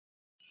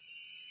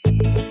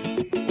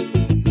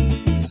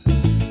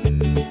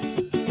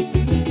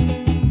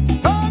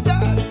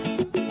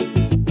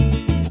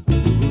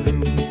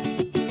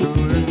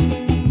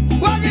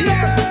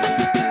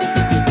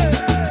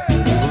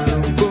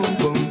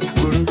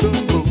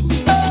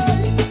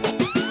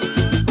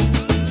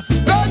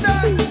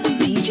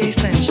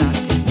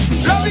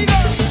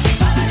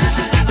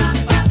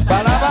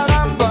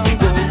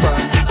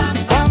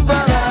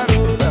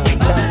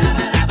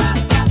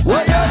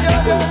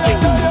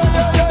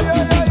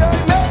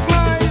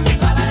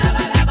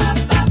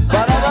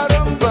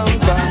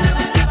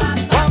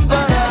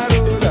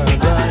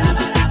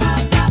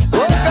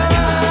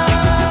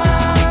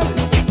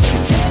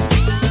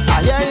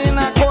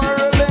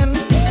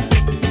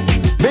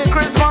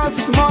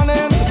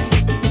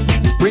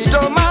We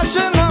don't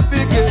mashing up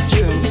the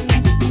kitchen.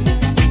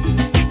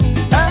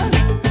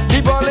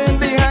 Keep falling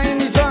behind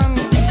the sun.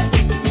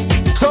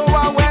 So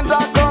I went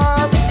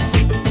across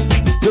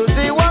to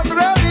see what's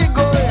really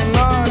going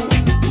on.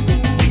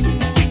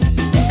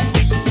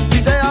 He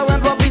say I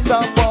went for piece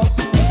of pork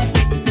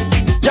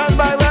just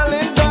by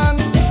Wellington.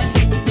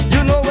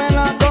 You know when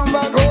I come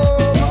back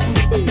home,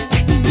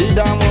 the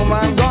damn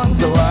woman gone.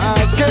 So I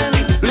ask him,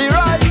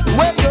 Leroy,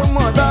 where your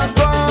mother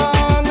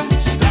gone?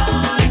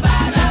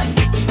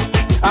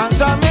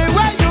 Answer me,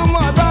 where your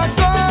mother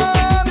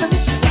gone?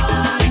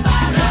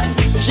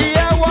 She a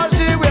wash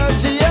the well,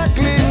 she a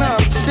clean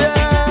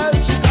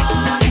upstairs.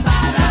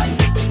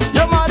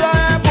 Your mother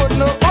ain't put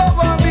no clothes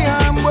on the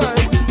handbag.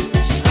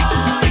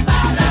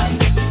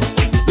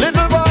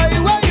 Little boy,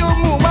 where your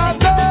mama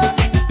gone?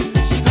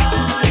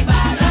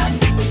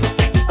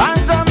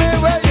 Answer me,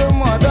 where your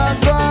mother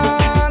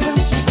gone?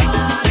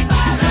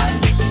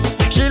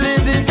 She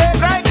leave the cake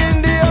right in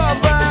the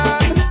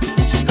oven.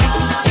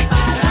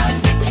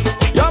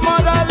 Your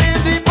mother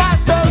leave the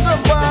pasta to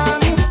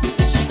pan.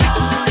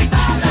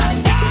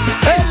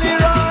 Hey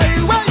Leroy,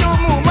 where your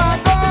mama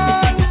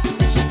gone?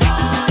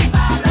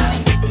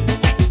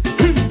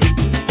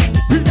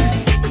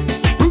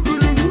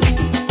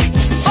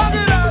 Fuck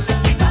it up.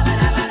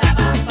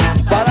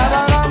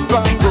 Ba-da-ba-dum,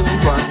 bum, boom,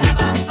 bum.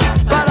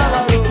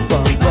 Ba-da-ba-dum,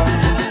 bum, bum.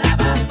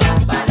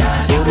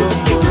 Ba-dum,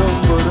 ba-dum,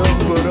 ba-dum,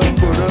 ba-dum,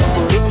 ba-dum,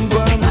 ba-dum,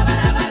 bum.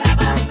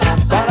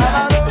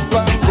 Ba-da-ba-dum,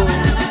 bum, boom.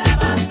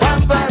 Bum,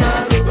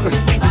 ba-da-dum.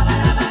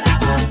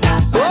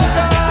 Oh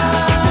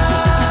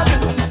God,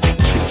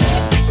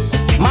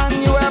 man,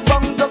 you are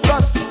bound to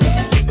cuss.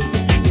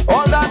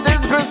 All that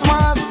is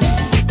Christmas.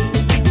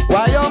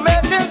 Why you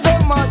making so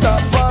much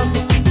of fuss?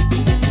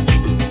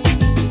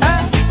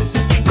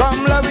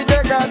 Come, let me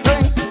take a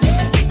drink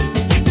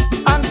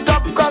and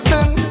stop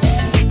cussing.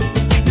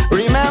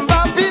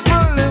 Remember,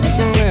 people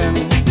listening.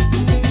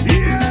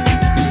 You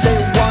say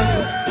one,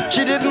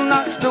 she didn't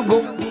ask to go.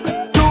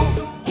 Two,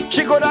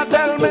 she coulda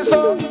tell me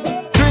so.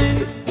 Three,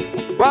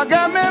 what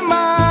get me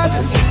mad?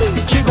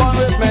 She gone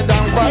with me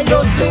down quite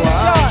Hello, close to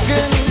Station.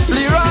 asking,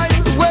 Leroy,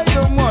 where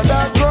your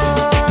mother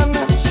gone?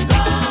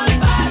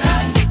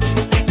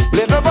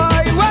 Little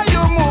boy, where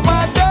your mama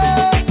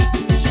gone?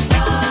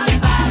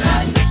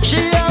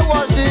 She a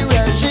wash the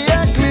well, she a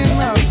clean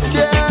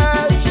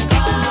upstairs.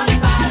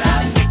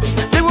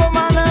 The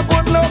woman a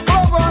put no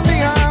clothes on the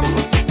arm.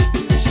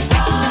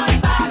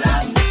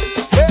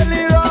 Hey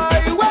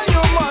Leroy, where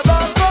your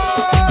mother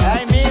gone?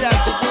 Ay, mira,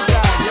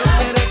 chiquita, yo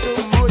quiero tú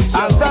mucho.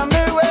 Answer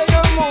me, where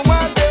your mama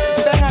gone?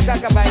 Ven acá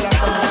que bailar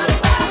conmigo.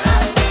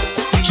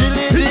 She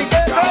leave the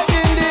cake right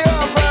in the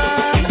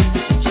oven.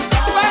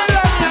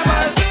 Baila, mi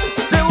amor.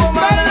 The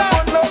woman a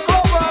put no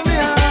clothes on the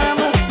arm.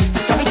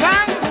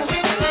 Capitán.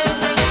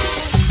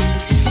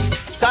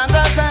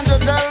 Santa sent to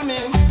tell me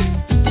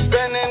he's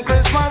spending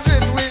Christmas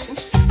with we.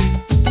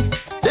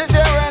 This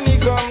year when he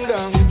come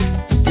down,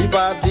 he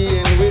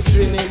partying with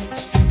Trini.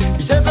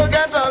 He said to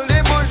get all the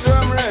bush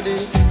rum ready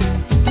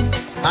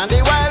and the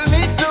wild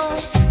meat too,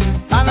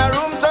 and a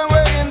room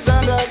somewhere in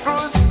Santa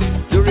Cruz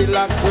to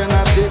relax when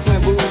I take my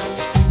booze.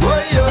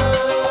 Oh yo,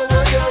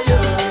 oh yo yo.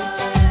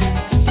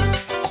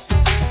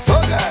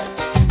 Oh God,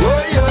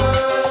 oh yo,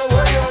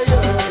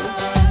 yo.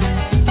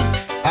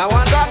 I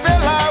want a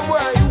bella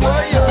boy,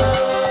 oh yo,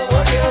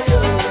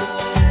 yo.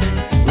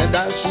 Me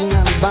dashing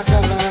and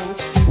bacalao,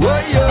 oh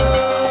yo,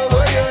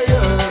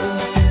 yo.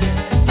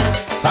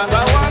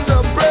 Santa want to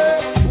play,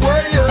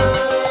 oh yo,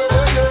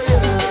 yo.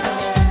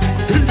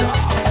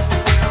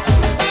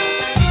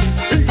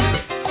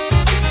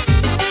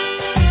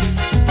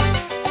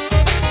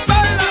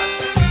 Baila,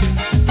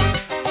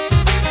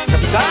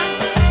 Capitán.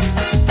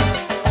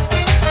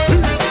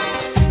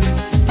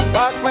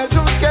 Pack my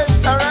suitcase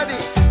already.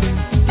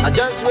 I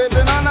just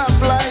waiting on a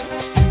flight.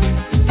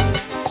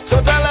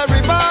 So tell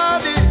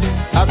everybody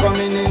I'm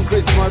coming in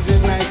Christmas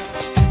night.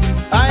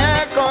 I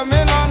ain't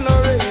coming on no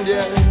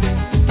reindeer.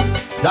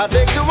 That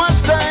take too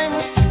much time.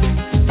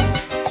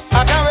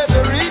 I can't wait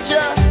to reach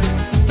ya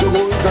to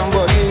hold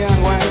somebody and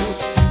wine.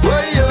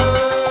 Oh yo,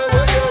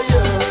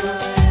 yo.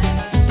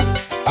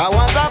 I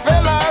want a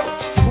fella.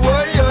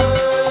 Oh yo,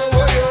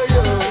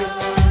 yo.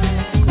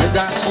 Me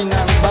dashing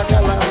and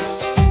bacalao.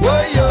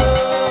 Oh yo,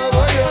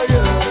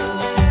 yo.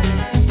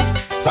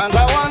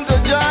 Santa want to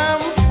jam.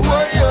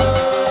 Oh yo,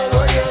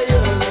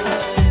 yo.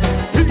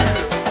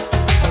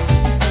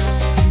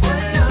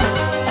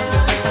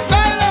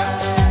 Baila.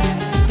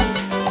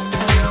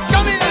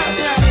 Come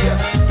here.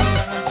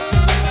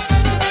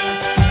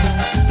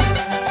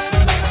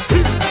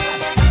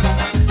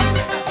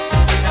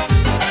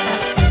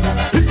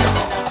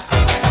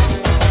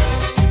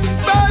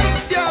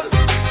 Bass, girl.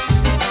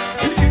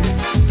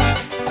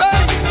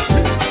 Hey.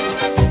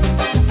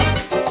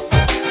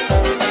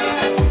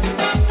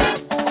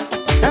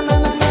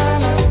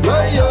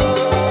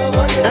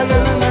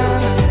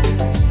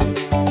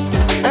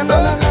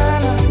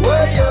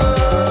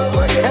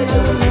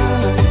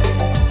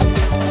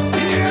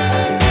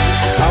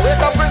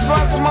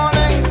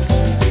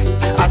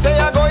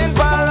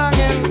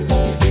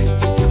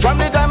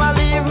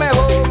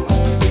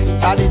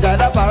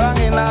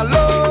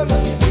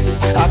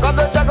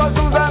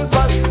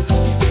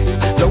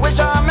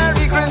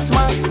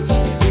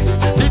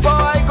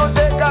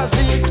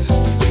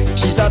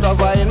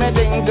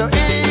 anything to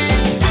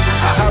eat.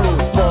 A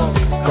roast pork,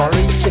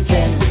 curry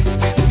chicken,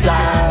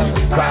 dal,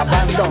 crab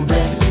and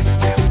dumpling,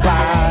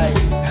 pie,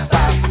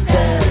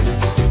 pastel.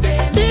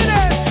 Eat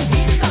it!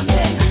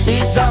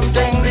 Eat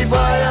something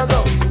before you go.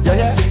 You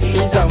hear?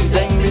 Eat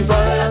something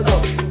before you go.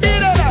 Eat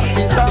it up!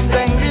 Eat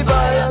something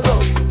before you go.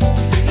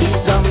 Eat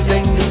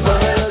something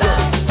before you go.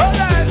 Hold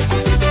on!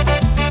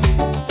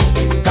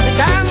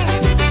 Capitán!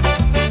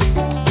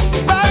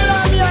 Baila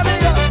mi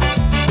amigo!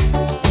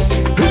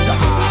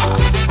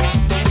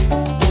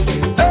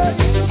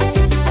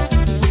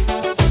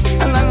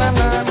 Na na na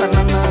na na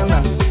na na.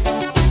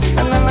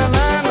 Na na na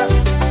na na.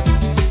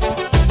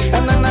 Na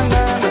na na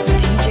na na.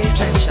 DJ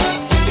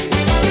Slingshots.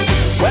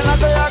 When I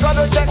say I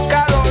gotta check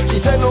Carol, she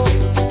say no.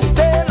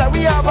 Stay like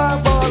we have a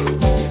ball.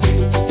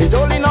 It's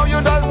only now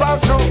you just pass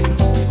through.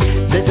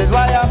 This is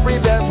why I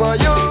prepare for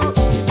you.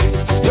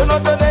 You know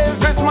today is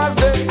Christmas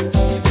Day.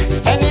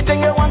 Anything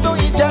you want to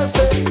eat, just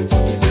say.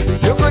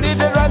 You could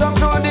eat it right on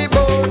to the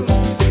bone.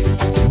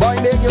 Boy,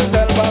 make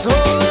yourself at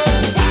home.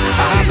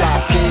 I'm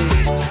lucky,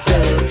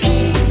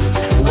 turkey,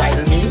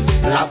 wild meat,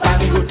 lap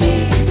and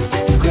goatee,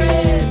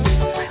 grapes,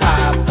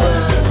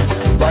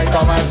 apples. Boy,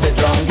 come and sit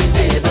round the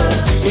table.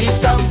 Eat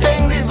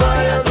something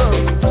before you go.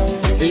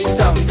 Eat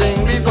something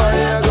before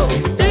you go.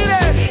 Eat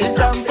it. Eat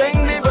something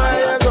before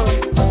you go.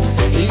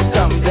 Eat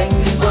something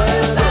before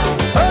you go.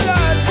 Hold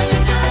on.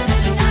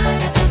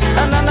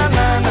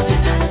 Na-na-na-na-na.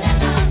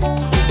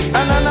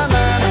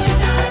 Na-na-na-na-na.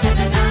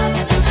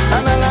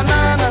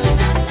 Na-na-na-na-na.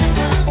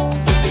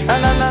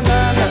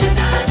 Na-na-na-na-na.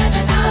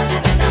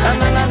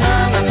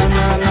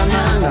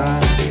 Na-na-na-na-na-na-na-na-na.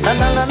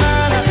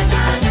 Na-na-na-na-na.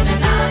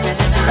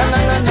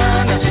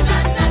 Na-na-na-na-na.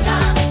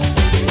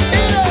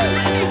 Eat it.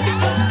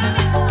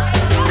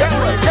 Can't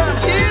wait, can't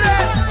eat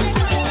it.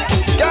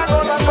 Can't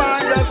hold on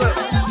behind yourself.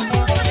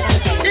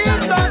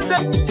 Eat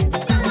something.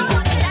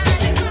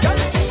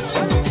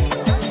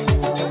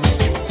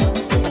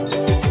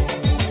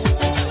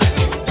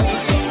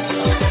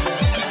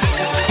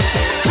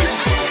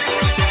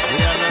 We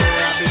are very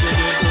happy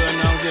today to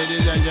announce,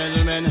 ladies and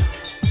gentlemen,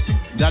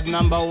 that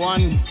number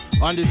one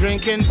on the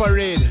drinking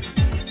parade,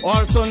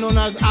 also known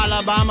as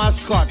Alabama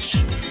Scotch,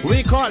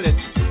 we call it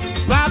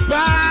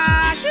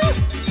Babash.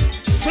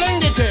 Fling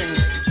the thing.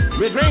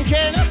 We're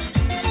drinking.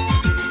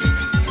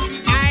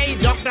 I,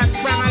 Dr.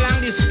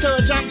 Spramalang, the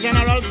Sturgeon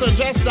General,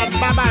 suggest that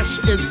Babash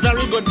is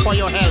very good for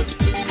your health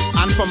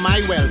and for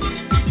my wealth.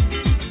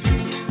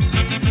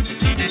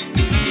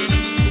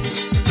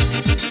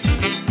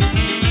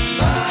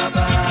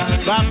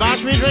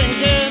 Babash we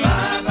drinking.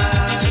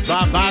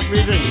 Babash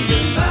we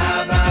drinking.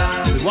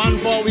 The one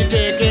for we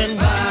taking.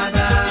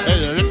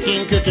 Is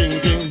ricking kitting.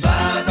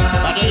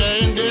 But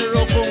in the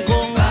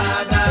rokung.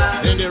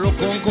 In the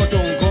rokung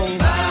tung.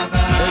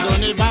 There's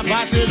only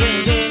Babash we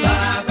drinking.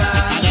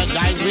 And the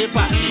guys we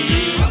party.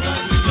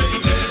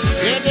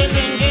 Get the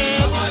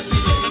drinking.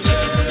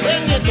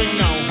 Bring the thing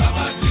now.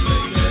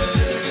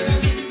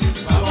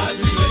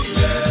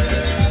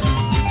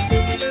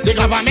 The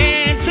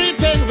government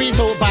treating we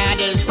so bad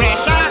is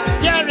pressure.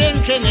 Here in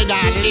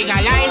Trinidad,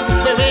 legalize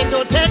the way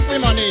to take we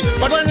money.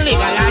 But when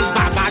legalize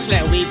Babash,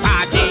 let we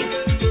party.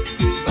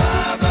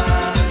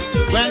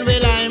 When we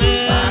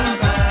liming,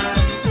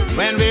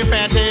 when we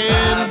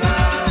fetting,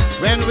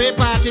 when we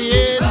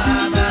partying,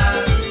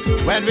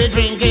 when we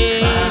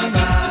drinking,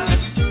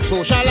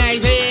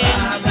 socializing,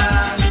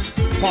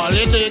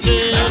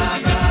 politicking.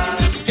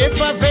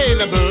 If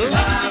available,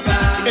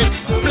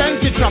 it's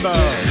plenty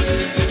trouble.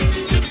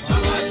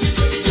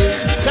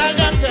 Tell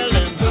them.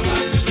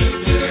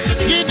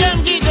 Give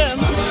them.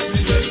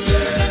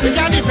 We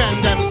can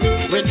defend them.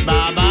 With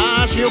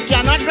Babash, you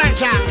cannot grant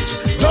charge.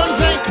 Don't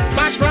drink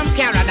bash from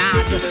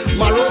Caradage.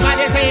 Moreover,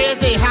 they say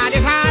the hard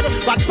is hard,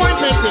 but point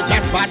makes the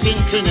best bash in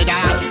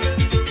Trinidad.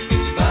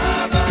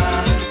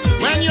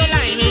 When you're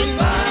liming,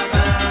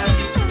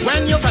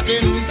 when you're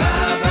fucking,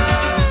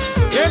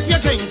 if you're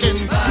drinking,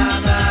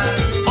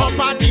 or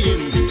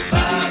partying,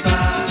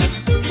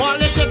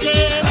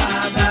 politicking,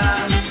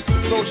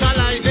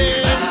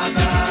 socializing,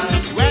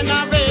 when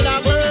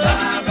available,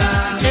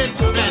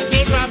 it's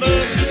plenty trouble.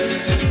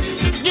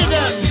 Give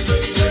them,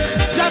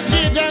 just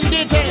give them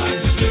the thing.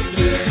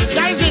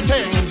 That's the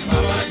thing.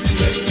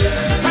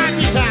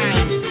 Party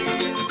time.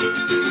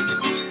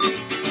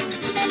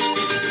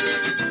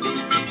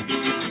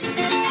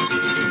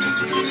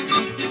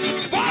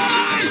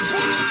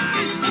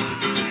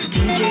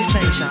 DJ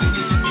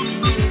Slingshots.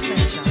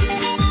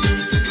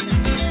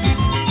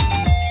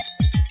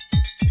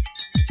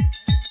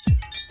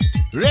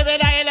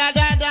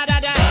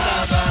 Ribba-da-da-da-da-da-da.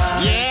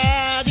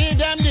 Yeah, give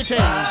them the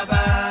thing.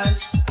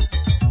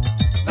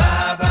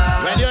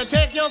 When you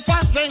take your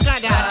first drink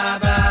of that,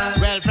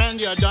 well, friend,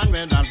 you're done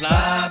with that fly.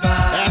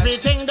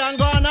 Everything done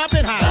gone up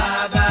in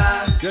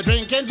heights. You're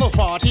drinking for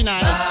 40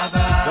 nights.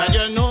 Well,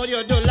 you know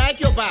you do like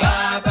your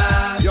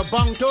bash. You're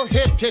bound to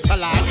hit it a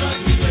lot.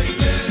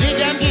 Give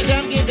them.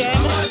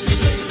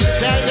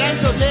 Tell them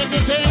to take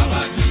the thing.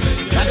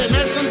 That is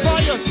medicine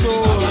for your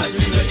soul.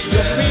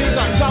 Your feels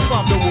on top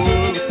of the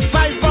world.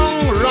 5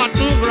 pound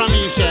rotten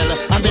Grammy shell.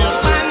 And they'll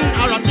pan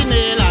or rusty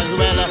nail as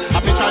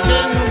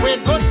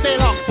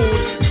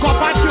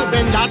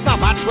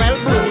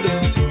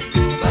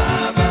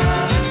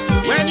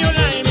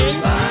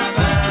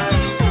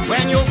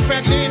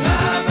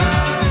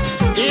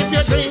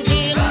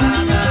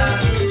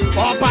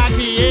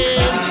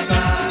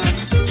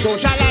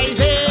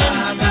socializing,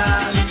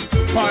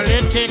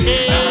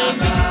 politicking,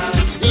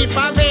 if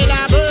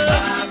available,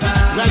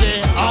 well they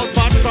out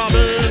for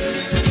trouble.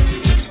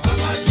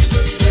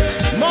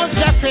 Most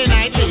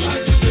definitely,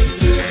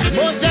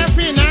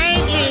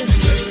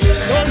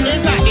 don't be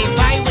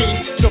satisfied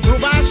with to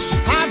prove us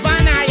have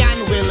an iron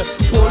will.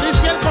 Police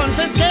still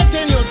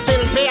confiscating, you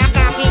still pay a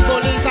khaki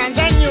police and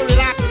then you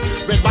relax.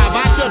 With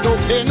Babas you don't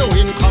pay no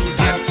income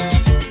tax.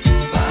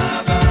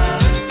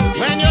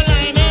 When you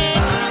liming,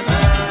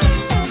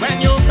 when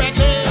you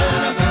petting,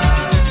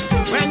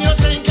 when you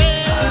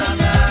drinking,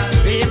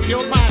 if you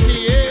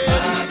partying,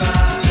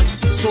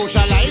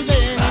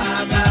 socializing,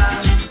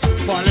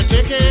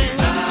 politicking,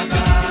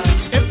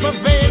 if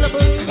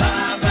available,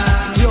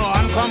 you're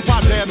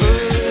uncomfortable.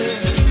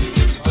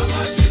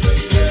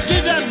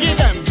 Give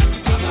them.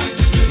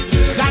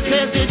 That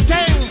is the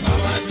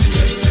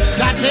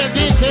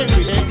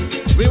thing.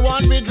 We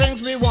want we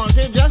drinks, we want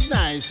it just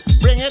nice.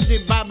 Bring it to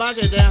Babas,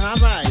 they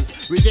have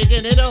ice. We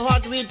taking it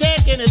hot, we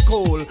taking it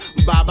cold.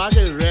 Babas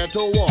is ready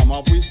to warm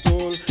up with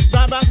soul.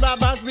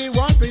 Babas, we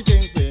want we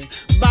drinking.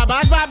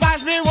 Babas,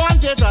 we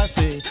want it to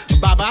say.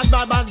 Babas,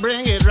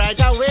 bring it right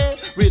away.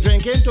 We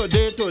drinking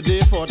today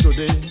for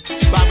today.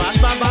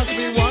 Babas,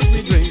 we want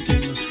we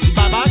drinking.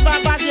 Babas,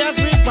 yes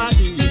we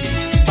party.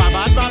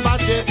 Babas,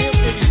 take it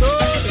to the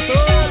soul.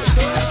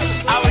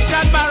 I wish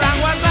that Barang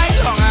was like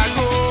long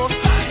ago.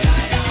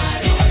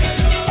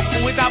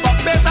 With a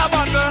better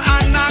bottle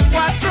and a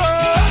quattro.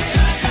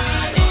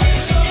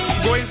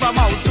 Going from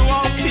house to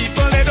house,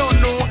 people they don't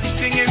know.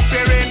 Singing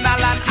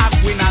Serenal and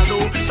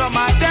Aquinaldo. Some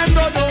of them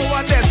don't know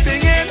what they're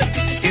singing.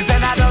 Is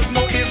then I just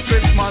know it's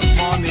Christmas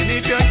morning.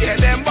 If you hear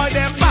them boy,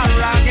 them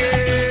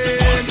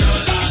barangin'.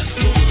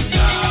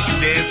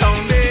 They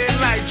sounding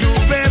like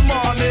Juve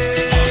morning.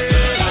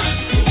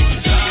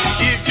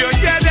 If you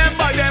hear them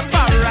boy, them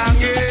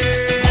barangin'.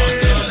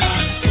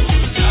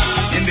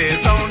 And they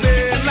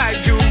sounding like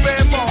Juve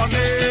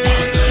morning.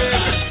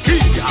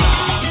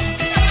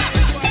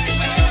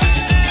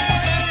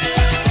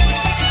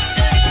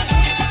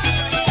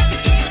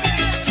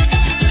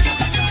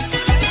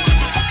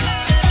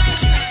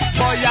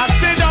 Boy, I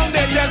sit down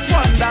there just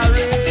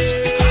wondering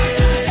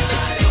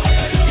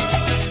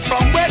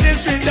from where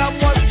this rhythm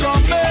was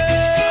coming.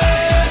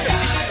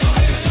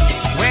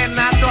 When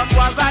I thought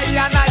was I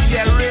and I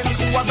hearing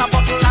was a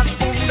bottle and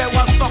spoon they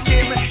was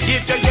talking.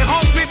 If you get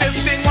house with this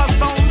thing was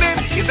sounding,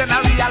 is then I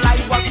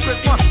realize was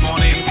Christmas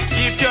morning.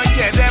 If you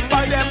hear them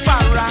by them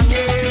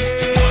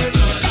barangin',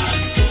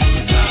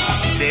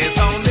 they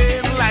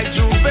sounding like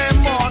Juve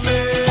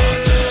morning.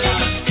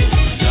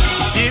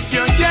 If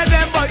you hear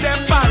them by them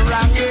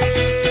barangin',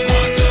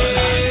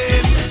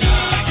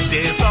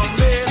 they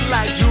sounding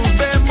like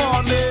Juve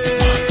morning.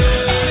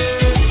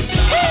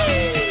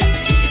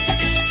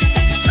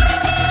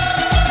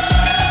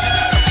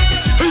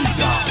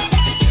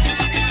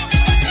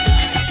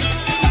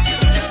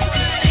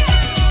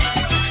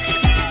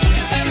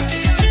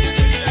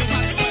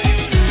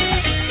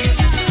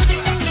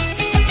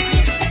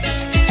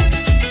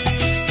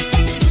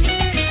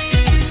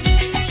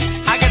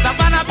 I get up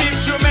on a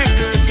picture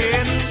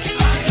meditating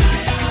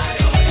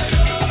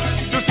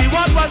to see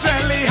what was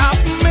really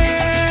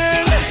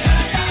happening.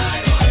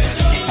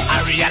 I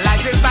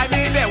realized it by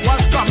me they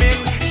was coming.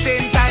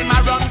 Same time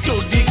I run to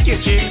the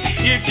kitchen.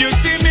 If you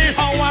see me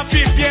how I'm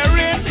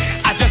preparing,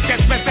 I just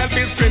get myself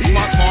this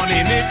Christmas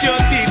morning. If you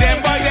see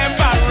them boy them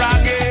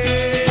barangin',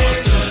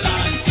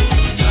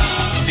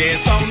 they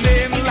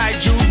sounding like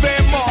Juve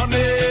morning.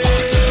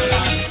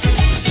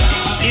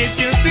 If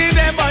you see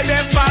them boy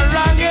them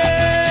barangin',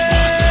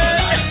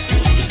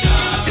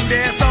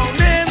 they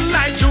sounding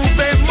like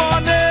Juve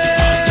morning.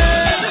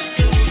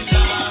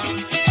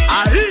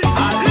 Aye.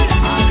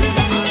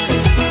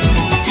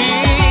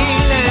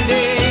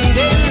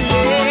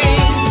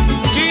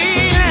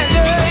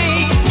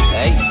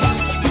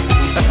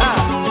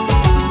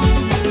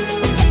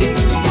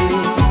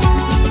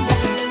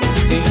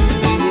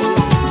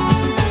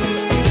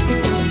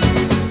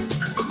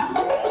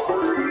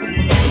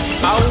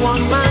 A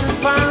one-man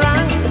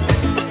parang,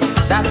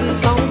 that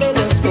is how they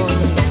just go.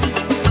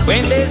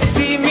 When they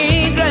see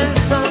me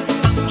dress up,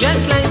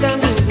 just like a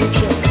movie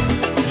show,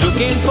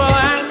 looking for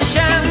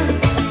action,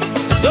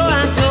 don't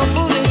ask no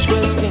foolish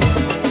question.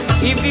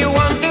 If you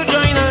want to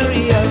join a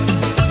real,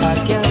 I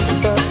can't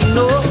stop,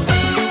 no.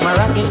 My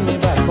rock in my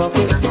back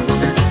pocket,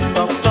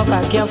 talk,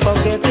 I can't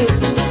forget it.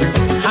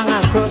 Hang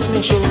across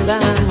my shoulder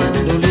and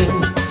mandolin.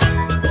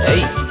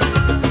 Hey,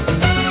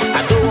 I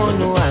don't want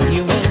no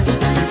argument.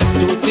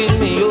 Till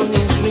me own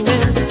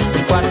instrument, the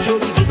quattro,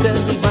 the guitar,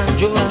 the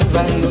banjo and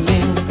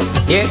violin.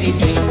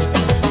 Everything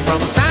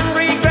from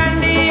Sangre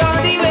Grande all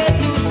the way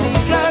to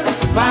Ciclas,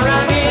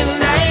 barangin'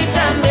 night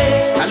and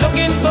day. I'm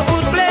looking for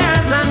good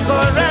players and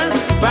chorus,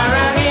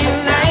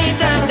 barangin'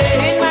 night and day.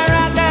 In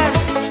maracas,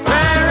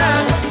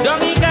 barang,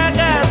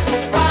 domicacas,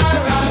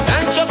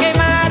 and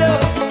choquemado,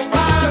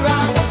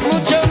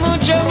 mucho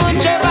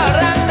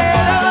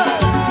barandero.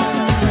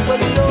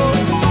 Well,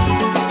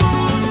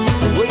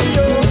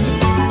 yo,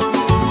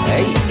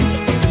 hey,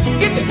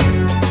 get it.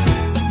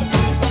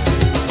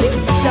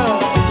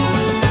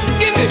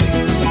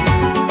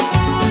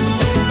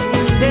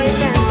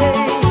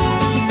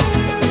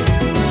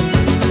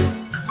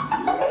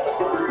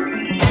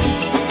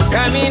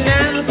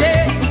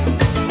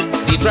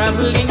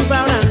 traveling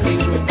around the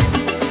road.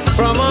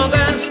 From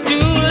August to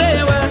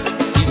Lewa,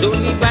 he's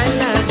only by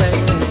land,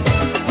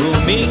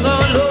 roaming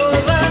all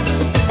over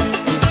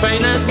to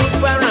find a good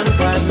parent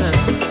partner.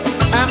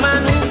 A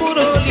man who could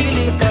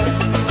only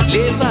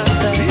live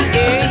after.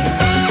 Hey,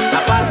 I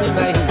pass him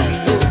by him,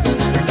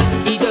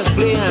 he just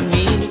play a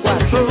mean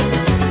quattro,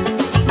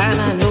 and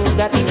I know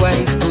that his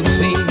wife could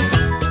sing.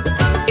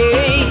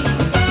 Hey,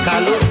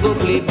 Carlos go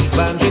play big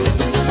banjo,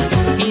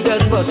 he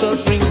does bust a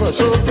string for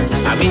so.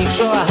 I make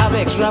sure I have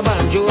extra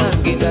banjo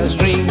and guitar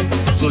string.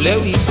 So let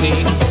me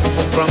sing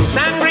from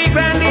Sangre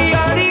Grande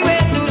all the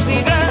way to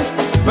Cedars,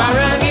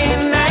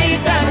 Barangin night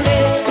and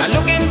day. I'm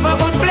looking for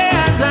good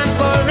players and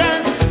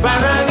chorus,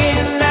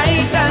 Barangin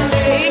night and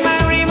day.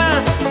 Marima,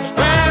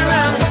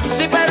 Barang,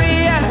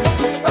 Siparia,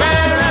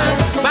 Barang,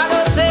 Babo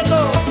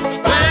Seco,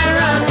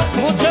 Barang,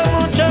 mucho,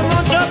 mucho,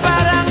 mucho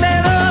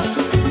parambero.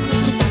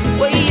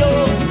 Oyo,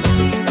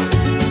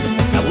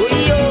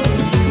 oyo,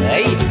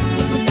 ay,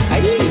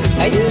 ay,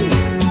 ay,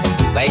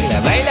 baila,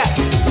 baila,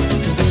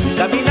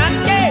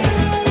 caminante.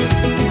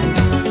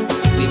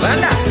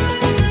 Banda.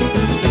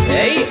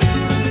 Hey,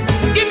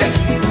 give it.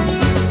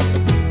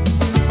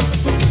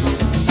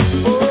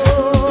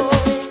 Oh,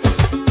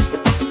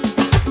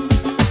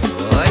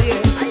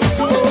 yeah.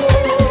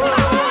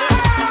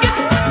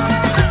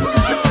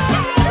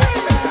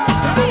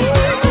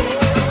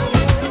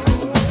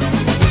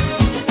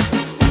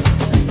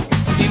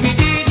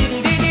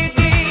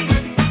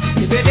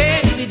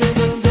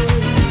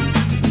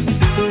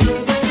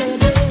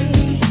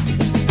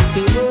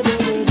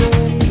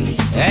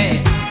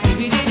 Hey.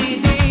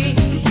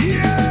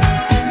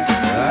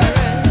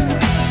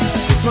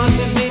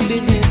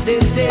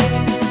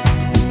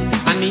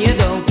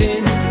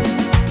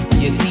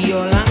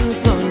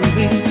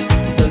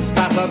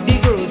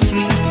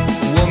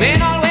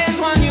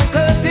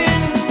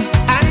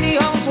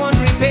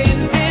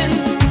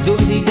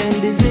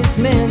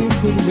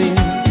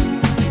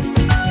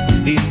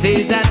 They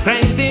say that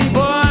Christ is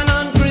born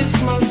on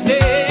Christmas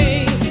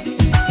Day.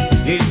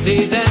 They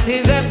say that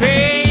is a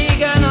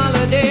pagan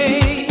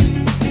holiday.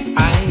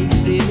 I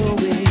say no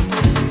way.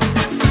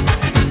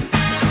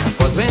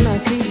 'Cause when I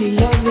see the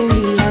love in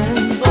the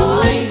land,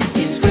 boy,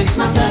 it's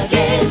Christmas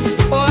again.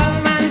 All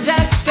man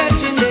just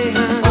stretching their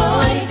hand.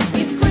 Boy,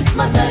 it's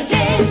Christmas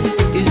again.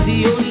 It's the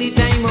only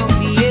time of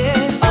the year.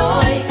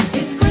 Boy,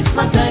 it's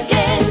Christmas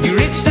again. The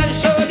rich that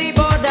show the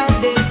poor that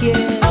they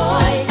care.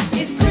 Boy,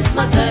 it's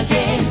Christmas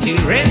again.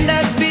 Children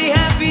that be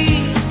happy,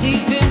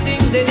 eating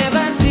things they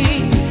never see.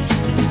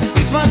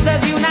 Christmas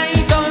that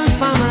unite all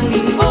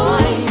family.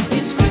 Boy,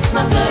 it's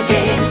Christmas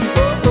again.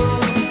 Oh, oh,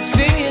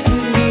 sing it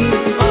with me.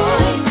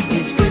 Boy,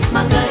 it's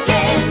Christmas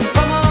again.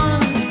 Come on,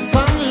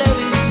 come let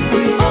it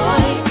sing.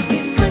 Boy,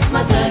 it's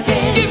Christmas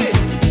again. Give it.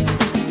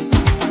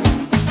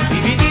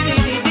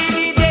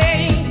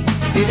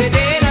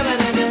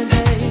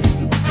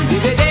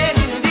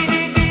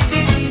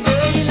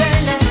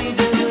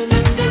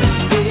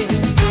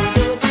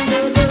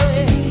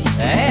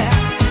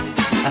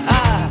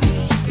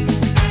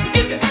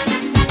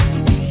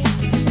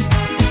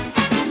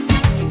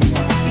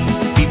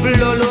 People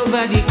all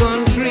over the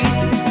country,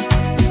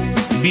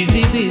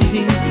 busy,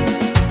 busy,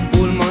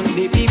 whole month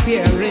they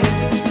preparing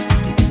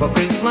for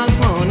Christmas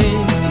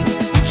morning.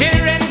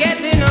 Children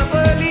getting up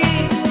early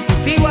to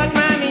see what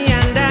mommy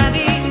and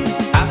daddy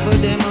have for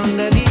them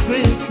under the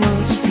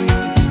Christmas tree.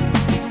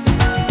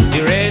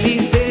 They really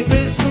say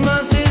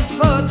Christmas is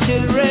for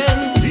children.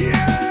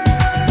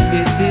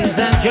 It is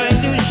a joy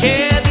to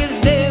share this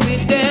day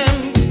with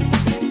them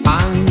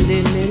and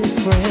their little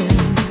friends.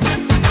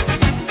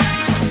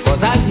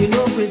 'Cause as you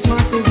know,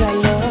 Christmas is a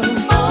love.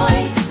 Boy,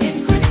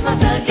 it's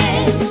Christmas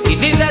again.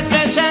 It is a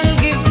special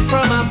gift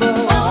from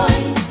above. Boy,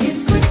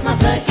 it's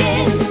Christmas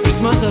again.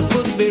 Christmas has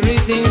put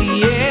spirit in the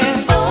air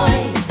Boy,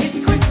 it's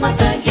Christmas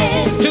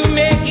again. to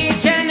make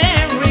each and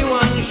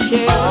everyone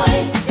share. Boy,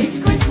 it's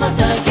Christmas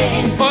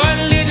again. For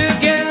little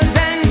girls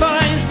and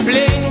boys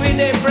playing with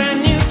their brand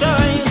new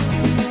toys,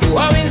 who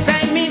are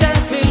inside me that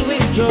filled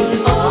with joy.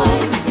 Boy,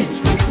 it's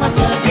Christmas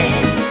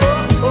again.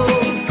 Oh,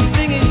 oh,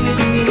 sing it with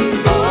me.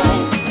 Boy,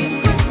 it's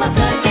Christmas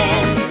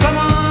again. Come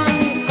on,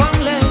 come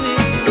let me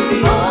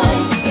sing. Boy,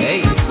 Hey,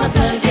 it's Christmas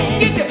again.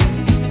 get it.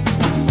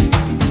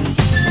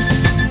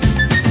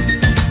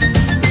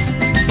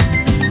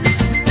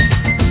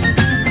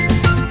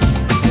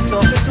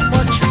 Talking too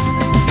much.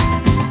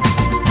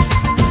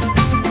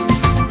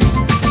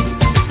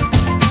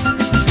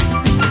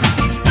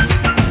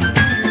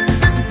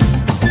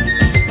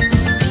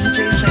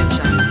 DJ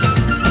Slingshot.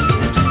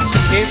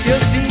 If you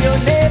see your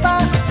neighbor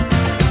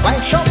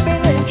while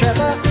shopping in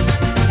Trevor,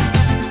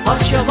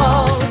 hush your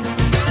mouth,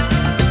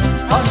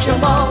 hush your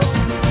mouth.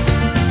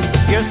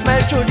 You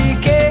smell through the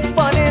cake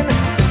burning,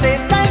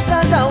 same time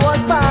Santa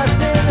was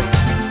passing.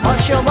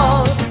 Hush your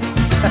mouth,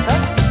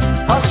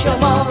 hush your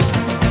mouth.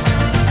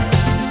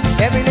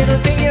 Every little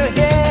thing you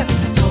hear,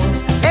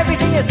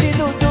 everything you see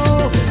to do.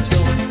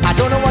 I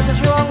don't know what is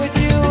wrong with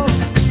you.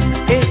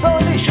 It's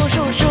only shoo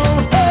shoo shoo.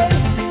 Hey,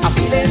 I'm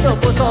feeling to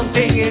put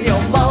something in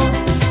your mouth.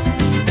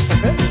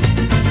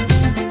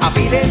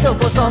 feeling to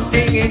put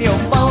something in your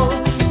mouth.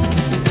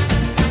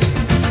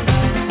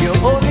 You're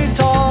only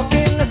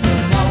talking,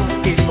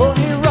 it's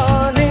only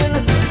running.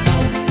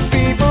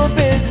 People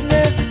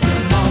business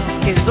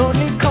is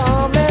only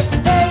comments.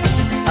 Hey,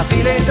 a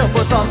feeling to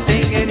put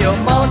something in your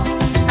mouth,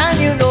 and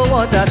you know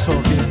what I'm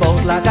talking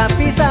about, like a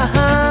piece of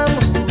ham,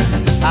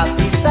 a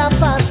piece of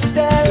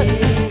pastel,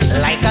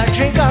 like a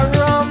drink of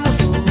rum,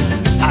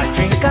 a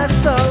drink of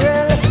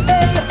sorrel.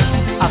 Hey,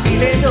 a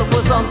feeling to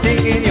put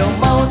something in your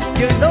mouth.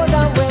 You know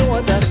that well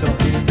what I'm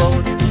talking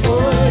about.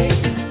 Oi,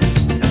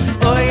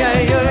 oi,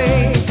 oi, oi.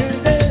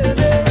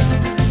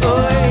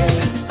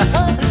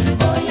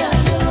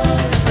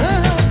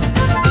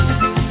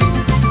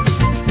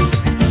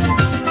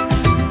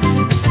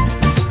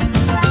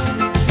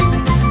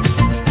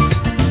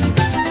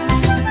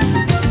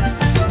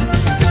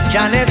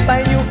 Janet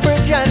buy new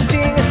fridge and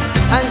thing,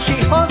 and she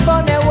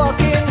husband they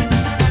walking.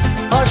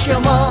 Hush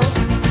your mouth,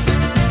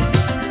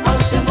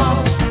 hush your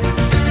mouth.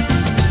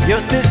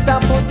 Your sister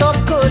put up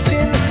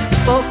curtain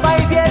for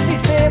 5 years the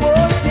same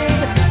old thing.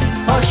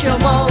 Hush your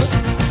mouth,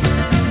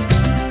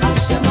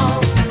 hush your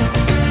mouth.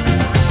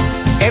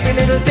 Every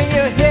little thing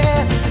you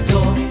hear,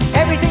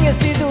 everything you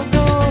see to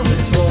do.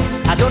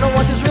 I don't know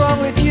what is wrong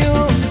with you.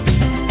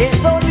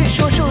 It's only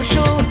shoo.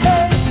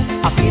 Hey,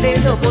 I feel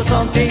it to put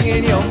something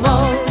in your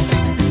mouth.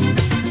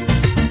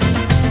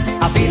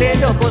 I feel it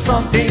to put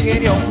something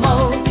in your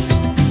mouth.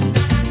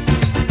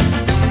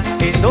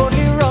 It's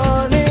only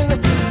running,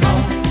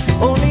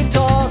 only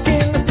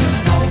talking,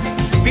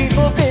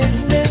 people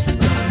business,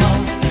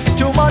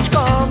 too much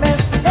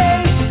comments.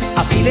 Hey,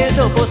 I feel it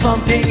to put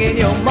something in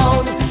your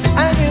mouth,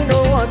 and you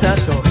know what I'm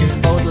talking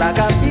about, like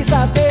a piece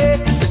of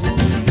cake,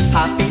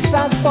 a piece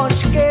of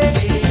sponge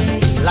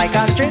cake, like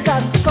a drink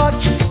of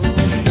scotch.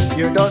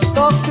 You just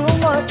talk too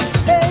much.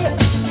 Hey,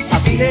 I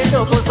feel it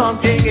to put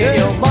something in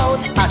your mouth.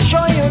 I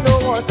sure you know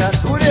what I'm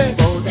talking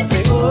about. I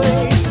say, oi,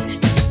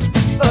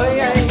 oi,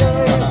 oi,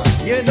 oi.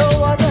 You know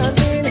what I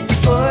mean?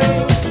 Oi,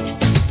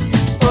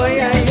 oi,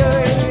 oi,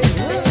 oi.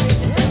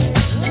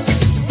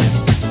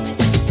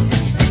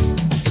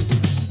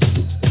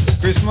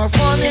 Christmas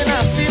morning I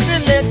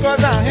sleeping late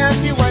cause I heard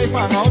the wife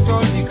hang out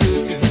on the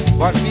curtain.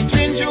 But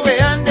between Joey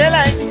and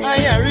daylight, I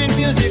hearing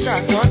music I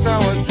thought I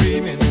was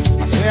dreaming.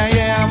 I swear I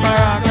hear a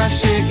maracas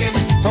shaking,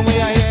 somewhere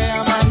I hear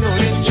a man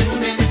rolling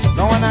tuning.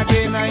 Now and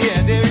again I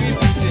hear they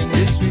repeating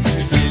this sweet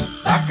refrain.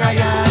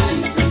 Bakayan,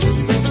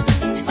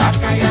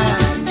 Bakayan,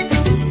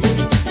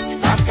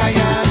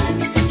 Bakayan,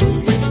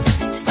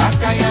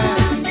 Bakayan.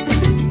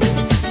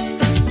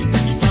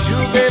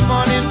 Juve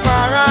morning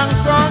parang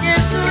song,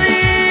 it's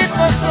sweet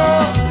for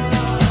soul.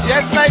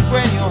 Just like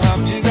when you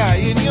have jigga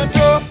in your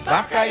toe.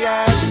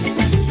 Bakayan,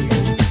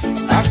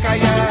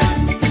 Bakayan,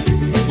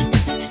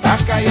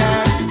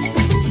 Bakayan,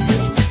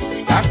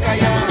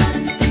 Bakayan.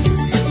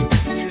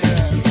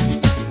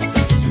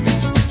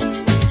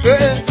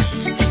 Yeah.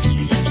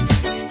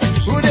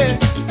 Who there?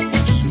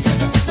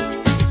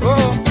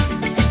 Oh,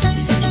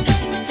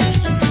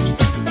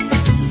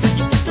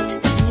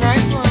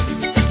 nice one.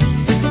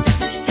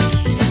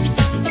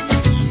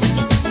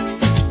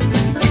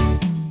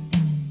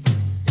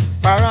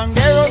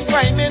 Parangeros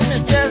climbing,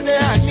 Mr. They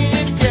had me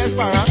in tears,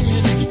 parang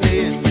music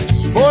playing.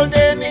 Whole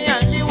day me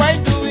and the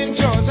white doing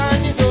chores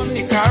and his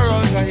only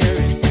carols are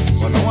hearing.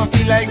 But now I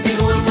feel like the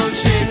whole world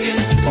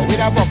shaking. But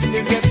with a buckle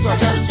they get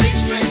such a sweet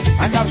string,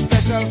 and that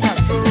special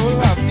control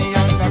have me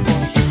under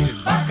control.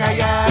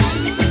 Bakayan,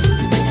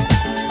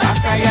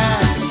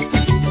 Bakayan,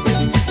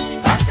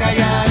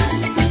 Bakayan,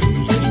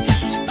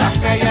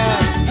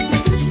 Bakayan.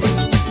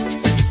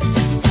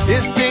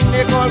 This thing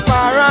they call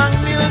parang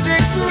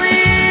music,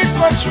 sweet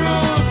but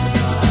true,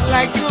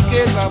 like 2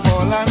 Ks of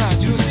ball and a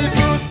juicy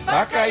fruit.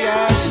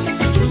 Bakayan,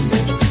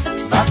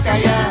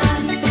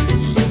 Bakayan,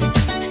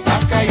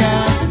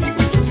 Bakayan,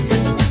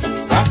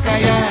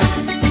 Bakayan.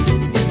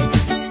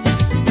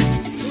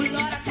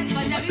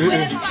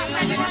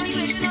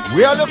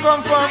 Where you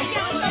come from?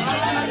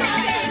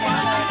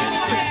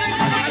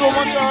 And so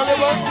much all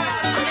of us.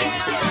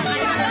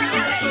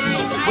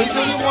 Which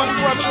one you want to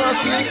watch or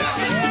see?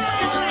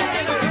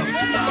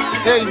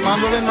 Hey,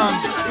 mandolin man,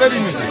 play the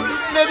music.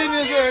 Play the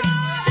music.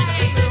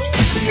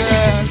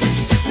 Yes,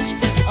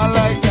 I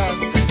like that.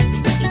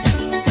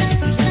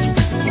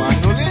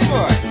 Mandolin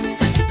boy.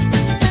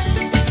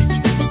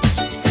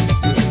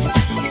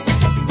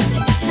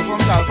 You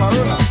from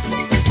Calparola?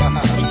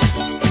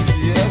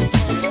 Yes.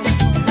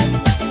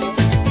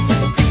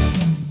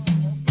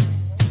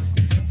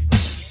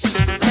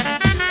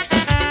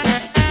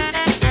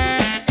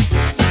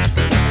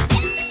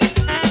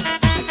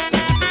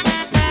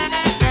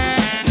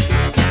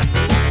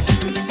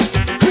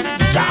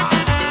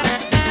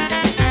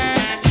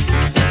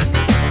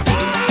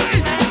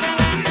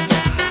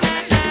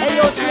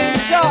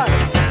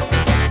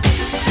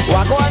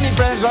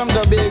 From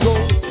Tobago,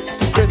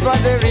 Christmas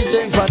they reach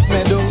in Fat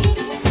Meadow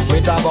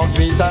with a box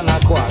piece and a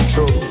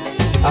quattro,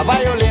 a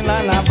violin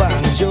and a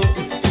banjo.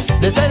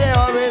 They say they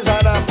always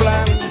had a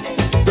plan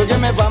to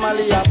give me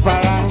family a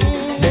parang.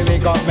 They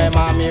wake up my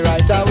mommy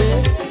right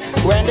away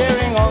when they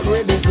ring out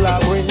with this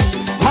love way.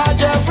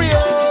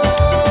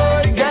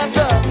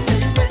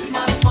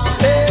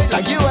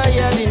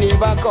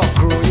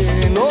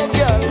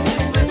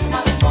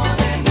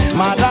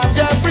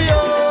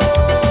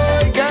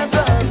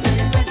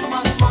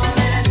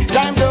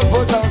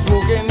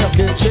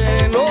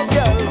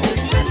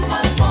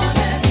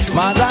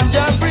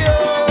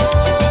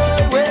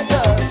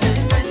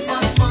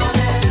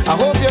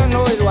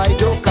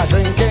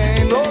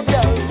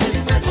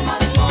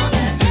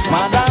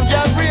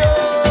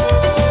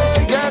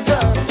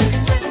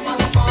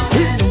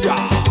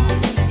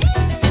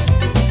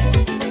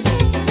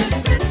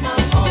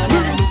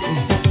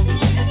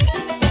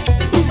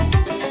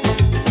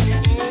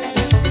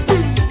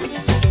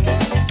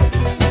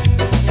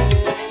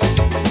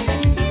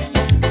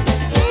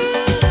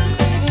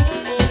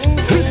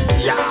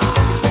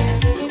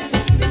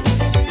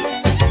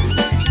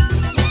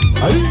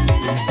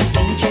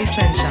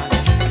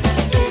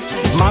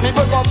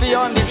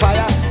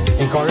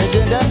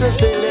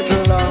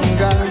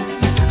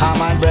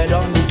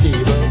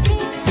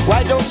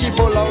 out, she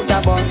pull out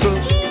a bottle.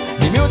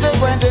 The music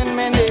went in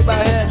my neighbor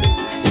head.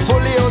 He pull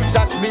the old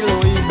sax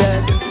below his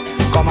bed.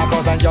 Come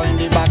across and join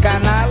the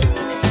bacchanal.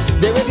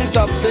 They wouldn't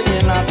stop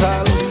singing at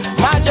all.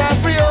 My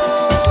Jeffrey,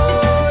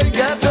 oh,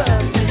 get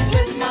up.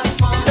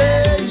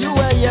 Hey, you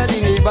were here, the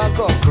neighbor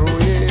cock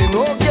crowing.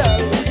 Oh, girl.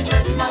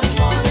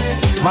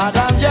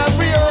 Madam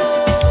Jeffrey, oh,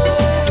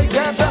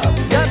 get up,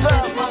 get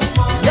up,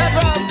 get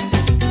up.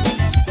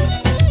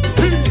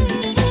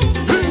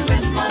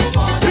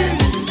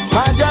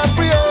 My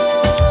Jeffrey,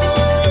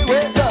 oh,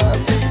 wake up.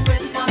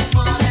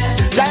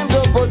 Time to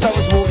put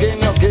some smoke in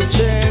your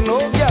kitchen, oh,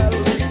 girl.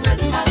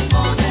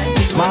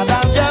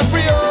 Madam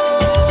Jeffrey,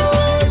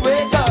 oh,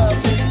 wake up.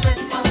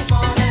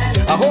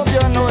 I hope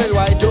you know it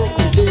white oak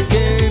we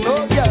taking,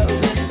 oh, girl.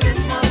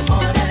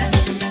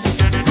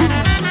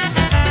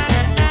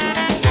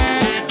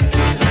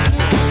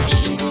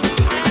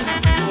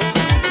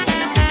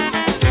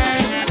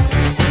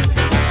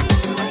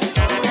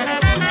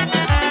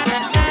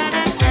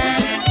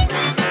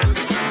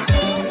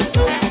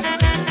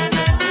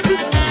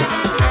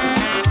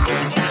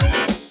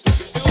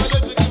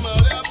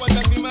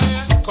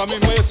 Come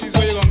in where you see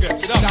where you gonna get.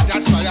 Sit down.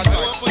 That's right.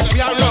 We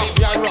are wrong.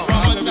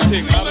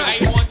 Everything. I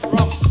want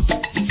rum.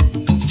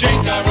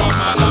 Drink a rum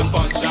and a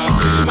punch a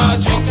cream.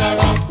 Drink a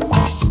rum.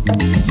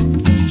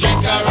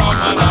 Drink a rum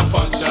and a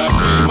punch a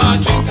cream.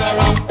 Drink a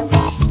rum.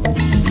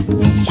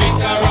 Drink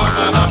a rum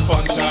and a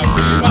punch a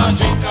cream.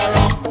 Drink a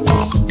rum.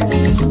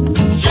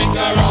 Drink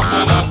a rum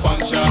and a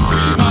punch a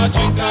cream.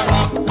 Drink a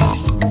rum.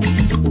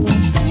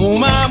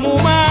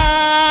 Muma,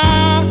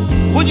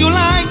 would you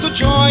like to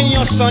join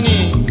your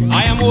sonny?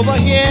 I am over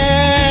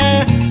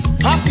here,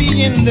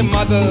 happy in the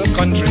mother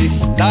country,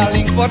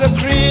 darling, for the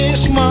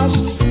Christmas.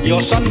 Your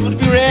son would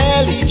be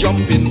really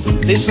jumping.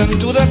 Listen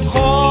to the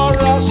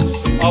chorus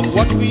of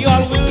what we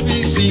all will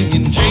be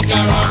singing. Drink a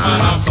rum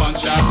and a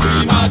punch a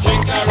cream,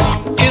 drink a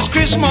rum. It's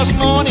Christmas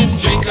morning.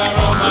 Drink a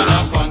rum and a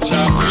punch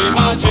a cream,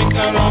 drink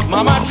a rum.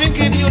 Mama, drink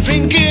if you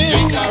drink it.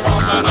 Drink a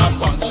rum and a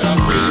punch a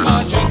cream,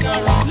 drink a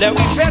rum. Let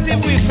we fed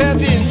it, we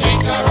fed it.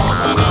 Drink a rum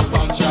and a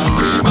punch a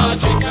cream,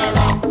 drink a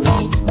rum.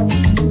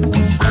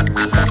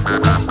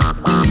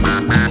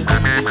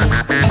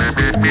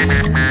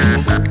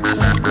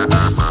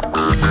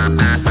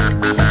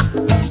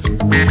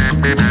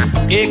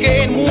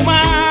 Again,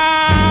 Muma,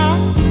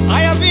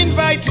 I have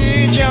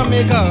invited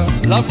Jamaica,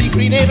 lovely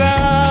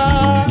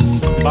Grenada,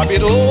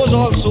 Barbados,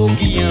 also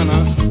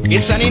Guyana.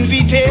 It's an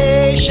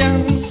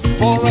invitation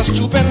for a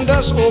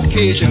stupendous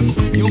occasion.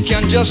 You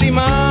can just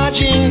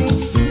imagine,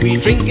 we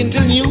drink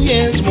until New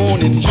Year's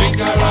morning. Drink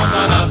a rum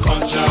and a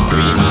punch a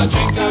cream,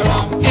 drink a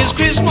rum. It's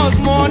Christmas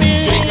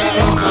morning. Drink a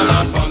rum and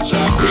a punch a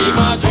cream,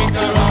 drink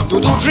a rum.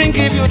 Do drink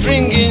if you're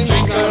drinking.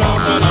 Drink a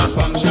rum and a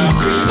punch a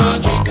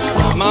cream, drink a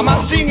rum. Mama,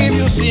 sing if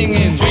you're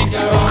singing. Drink a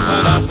rum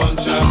and a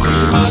punch a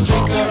cream,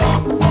 drink a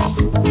rum.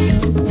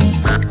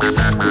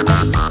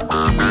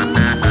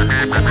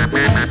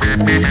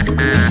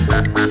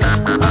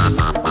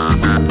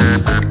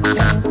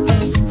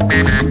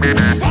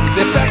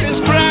 The fat is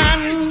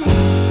grand,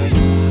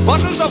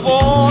 bottles of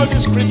all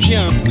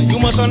description. You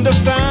must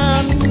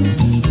understand,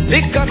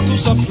 liquor to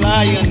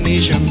supply a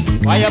nation.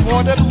 I have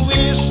ordered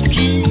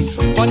whiskey,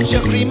 punch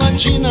of cream and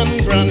gin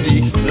and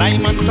brandy,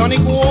 lime and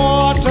tonic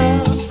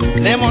water,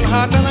 lemon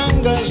heart and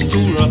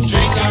angostura.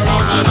 Drink a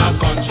rum and a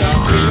punch of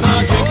cream,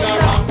 drink a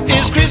rum.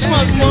 It's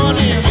Christmas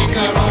morning. Drink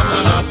a rum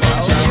and a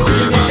punch of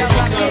cream,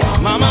 drink a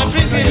rum. Mama,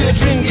 drink if you're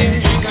drinking.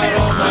 Drink a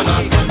rum and a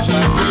punch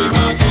of cream,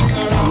 drink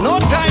a rum. No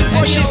time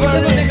for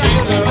shivering. Drink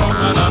a rum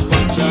and a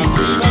punch of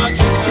cream,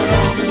 drink a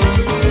rum.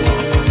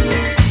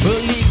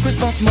 Early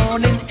Christmas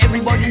morning,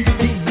 everybody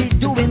busy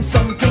doing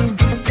something.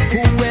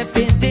 Who were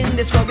painting,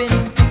 they scrubbing.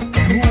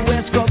 Who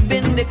were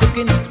scrubbing, they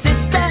cooking.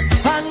 Sister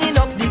hanging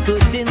up the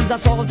curtains, a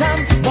salt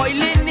and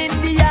boiling in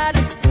the yard.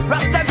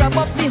 Rasta grab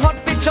up the hot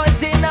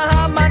pictures in a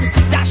ham and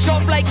dash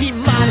up like he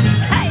mad.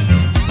 Hey,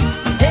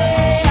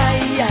 hey,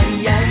 ay,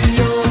 ay, ay,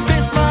 yo.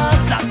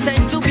 Christmas, a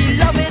time to be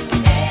loving.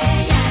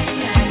 Hey, ay,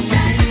 ay,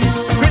 ay, yo.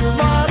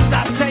 Christmas,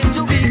 a time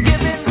to be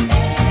giving.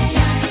 Hey,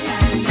 ay,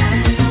 ay, ay,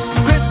 yo.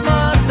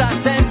 Christmas, a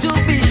time to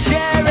be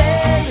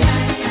sharing.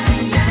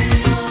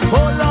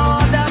 Oh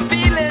Lord, I'm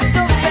feeling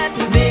so fat.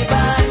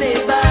 Neighbor,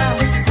 neighbor,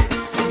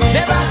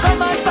 neighbor,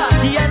 come and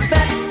party and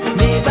fat.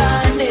 Neighbor,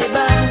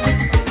 neighbor,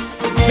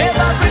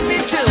 neighbor, bring me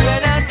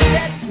children and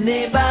fat.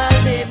 Neighbor,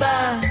 neighbor,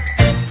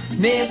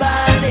 neighbor,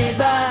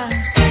 neighbor,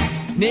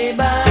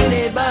 neighbor,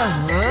 neighbor.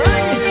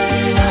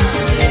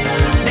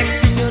 Next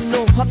thing you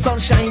know, hot sun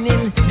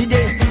shining. The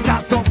day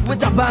start off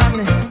with a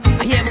bang.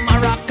 I hear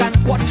Moroccan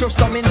Quattro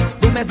coming.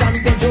 Gomez and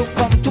Pedro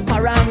come to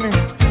Parang.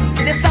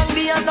 They sang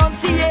the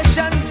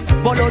Annunciation,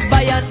 followed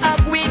by an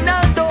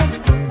Aguinaldo.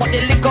 But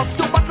they lick up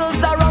 2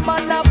 bottles of rum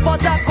and a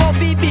pot of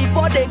coffee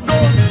before they go.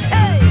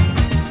 Hey,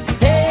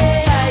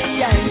 hey,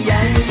 ay, ay,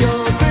 ay, yo.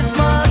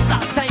 Christmas, a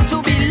time to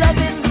be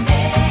loving.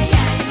 Hey,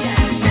 ay,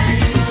 ay, ay,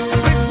 yo.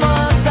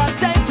 Christmas, a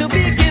time to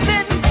be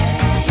giving.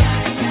 Hey,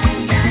 ay,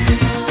 ay, ay,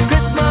 yo.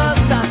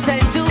 Christmas, a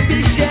time to be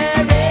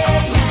sharing.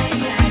 Hey, ay,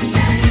 ay,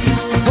 ay, yo.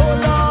 Oh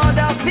Lord,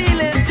 I'm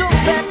feeling too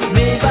bad.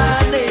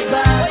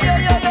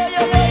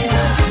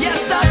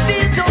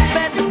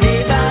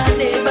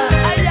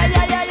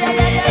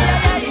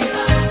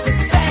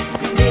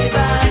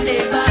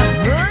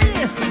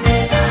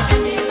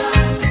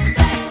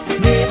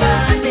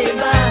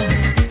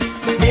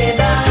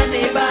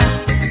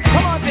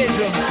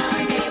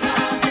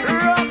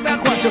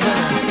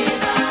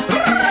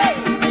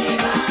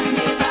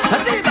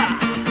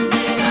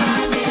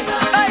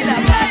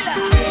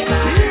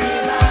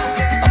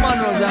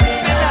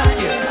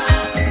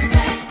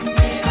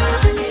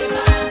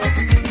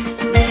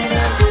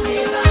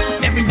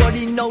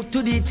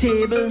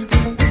 table.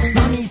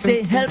 Mommy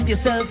say, help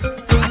yourself.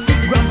 I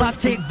see Grandpa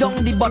take down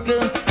the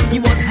bottle. He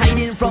was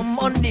hiding from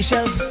on the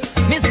shelf.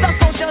 Mr.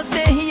 Social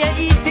say he ain't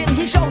eating.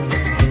 He shout,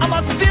 I'm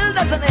as filled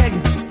as an egg.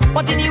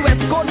 But in the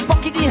West Coast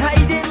pocket he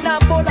hiding a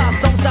bowl of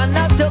songs and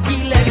a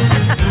turkey leg.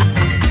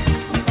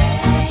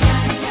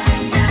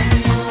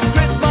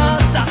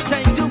 Christmas a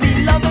time to be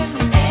loving.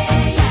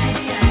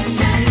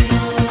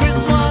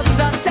 Christmas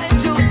a time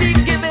to be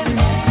giving.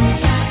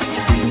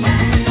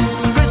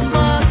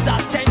 Christmas a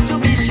time to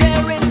be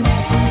sharing.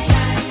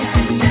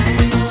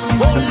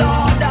 Oh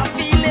Lord, I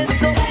feel it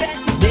so bad.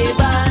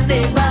 Neighbor,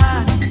 neighbor,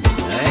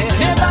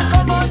 neighbor,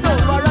 come on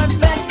over and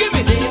fetch. Give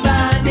me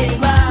neighbor,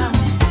 neighbor,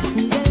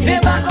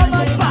 neighbor, come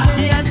on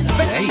party and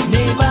fetch.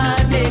 Neighbor,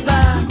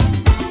 neighbor,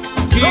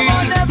 come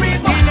on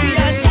everybody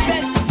and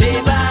fetch.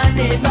 Neighbor,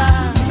 neighbor.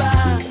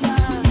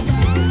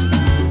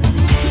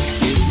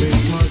 It's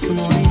Christmas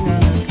morning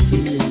and I'm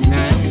feeling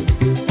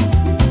nice.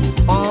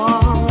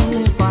 All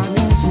the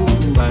parents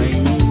won't buy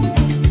me.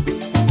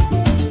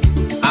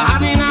 I'm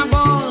having a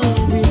ball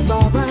with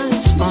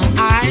bubbles on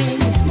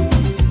ice.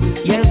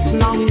 Yes,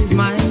 now is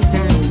my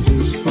time to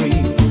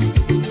scream.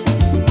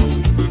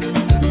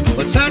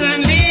 But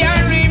suddenly I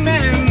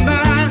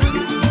remember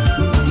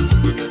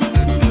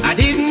I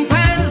didn't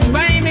pass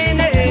by my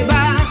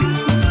neighbor.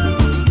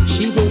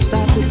 She go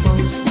start to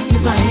fuss.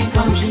 If I ain't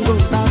come, she go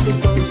start to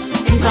fuss.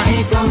 If I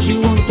ain't come, she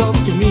won't talk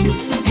to me.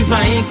 If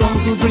I ain't come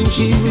to bring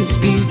she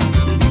whiskey.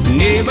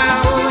 Neighbor,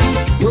 oi,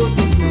 you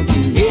think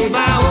nothing.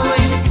 Neighbor,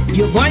 oi,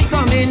 your boy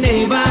coming.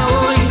 Neighbor,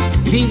 oi,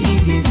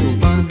 leave it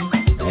open.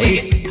 Hey,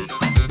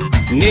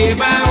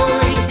 neighbor,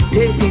 oi,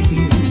 take it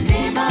easy.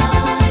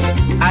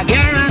 I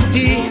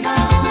guarantee,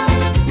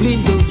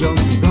 please don't jump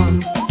the gun.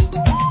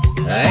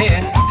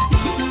 Hey,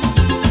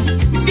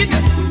 get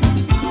that.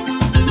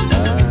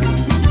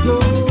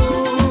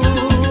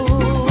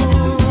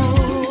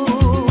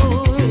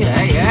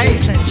 DJ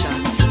Slingshot.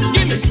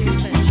 DJ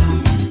Slingshot.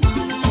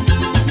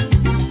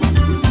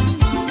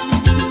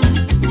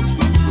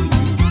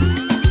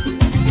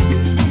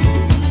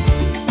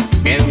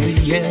 Every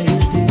year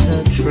it is a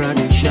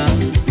tradition.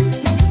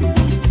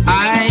 I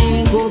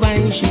go by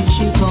she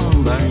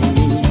come by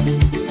me.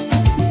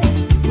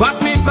 But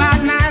me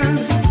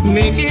partners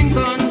making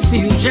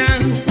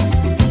confusion,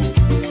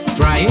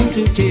 trying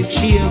to take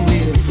she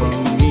away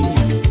from me.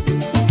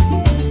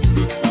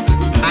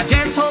 I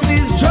just hope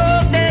it's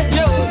joke they're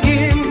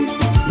joking.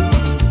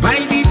 By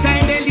the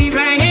time they leave, I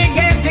ain't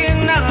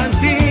getting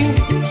nothing.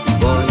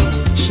 Boy,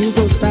 she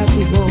go start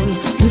to ball.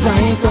 If I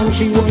ain't come,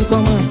 she won't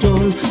come at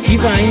all.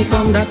 If I ain't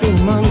come, that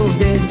woman go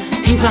dead.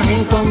 If I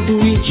ain't come to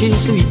eat his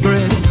sweet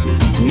bread.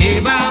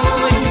 Neighbor,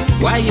 oi,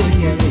 why you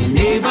hearing?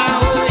 Neighbor,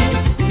 oi,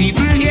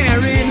 people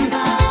hearing.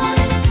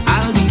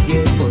 I'll be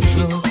here for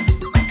sure.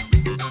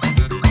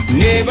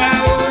 Neighbor,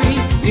 oi,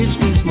 it's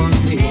Christmas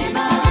Day.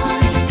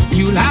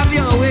 You'll have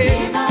your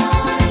way.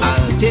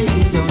 I'll take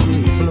it on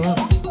the floor.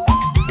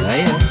 Ah,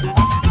 yeah.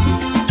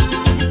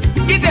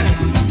 Get there.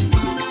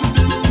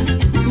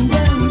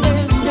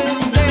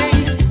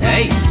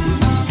 Hey,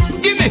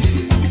 give me.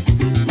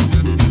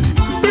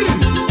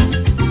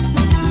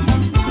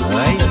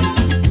 Ah,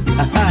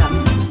 yeah. Aha,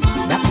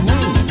 that's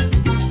nice.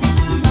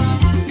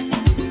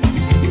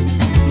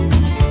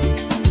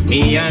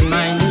 Me and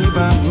my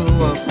neighbor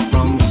grew up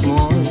from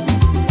small,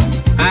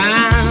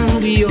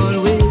 and we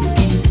always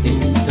keep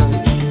in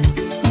touch.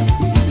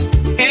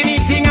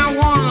 Anything I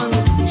want,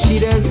 she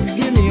does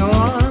give me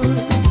all.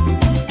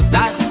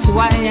 That's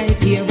why I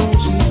care about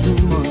she so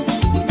much.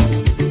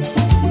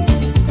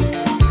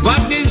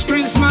 But this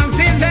Christmas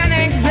is an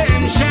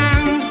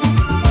exemption.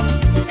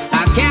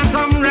 I can't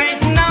come right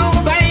now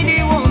by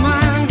the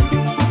woman.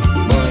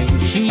 Boy,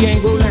 she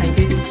ain't go like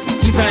it.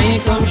 If I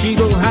ain't come, she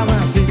go have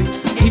a fit.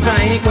 If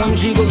I ain't come,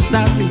 she go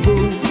start to go.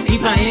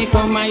 If I ain't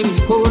come, I will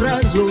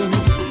corazon.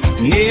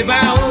 Neighbor,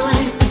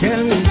 oi,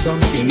 tell me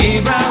something.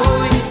 Neighbor,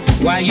 oi,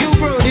 why you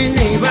brought the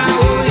neighbor,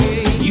 oi?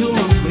 You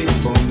must wait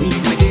for me.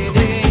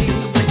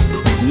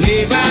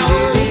 Neighbor,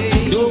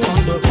 oi, don't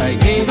want to fight.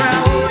 Neighbor,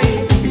 oi,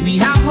 we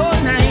have all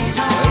night.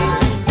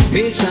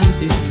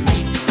 Patience is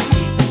free.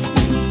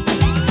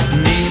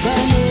 Neighbor,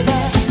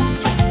 neighbor,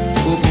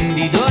 open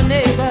the door,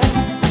 neighbor.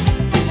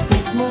 It's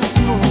Christmas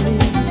morning.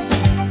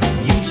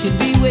 You should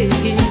be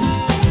waking.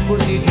 Put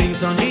the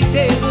drinks on the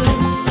table.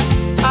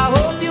 I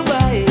hope you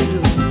buy it.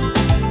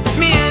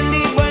 Me and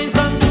the boys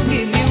come to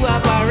give you a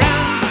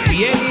parade. We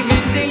ain't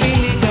giving till the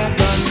liquor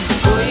done.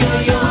 Oh yo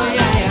yo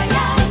yeah yeah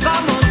yeah.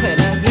 Come on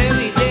fellas, let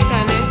me take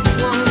a next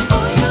one.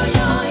 Oh yo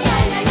yo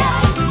yeah yeah yeah.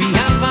 We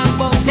have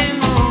about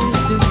 10 homes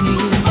to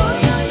clean. Oh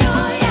yo yo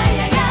yeah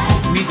yeah yeah.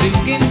 We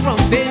drinking from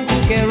pain to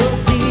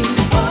kerosene.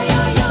 Oh yo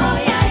yo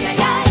yeah yeah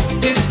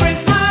yeah. It's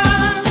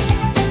Christmas,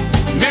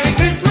 Merry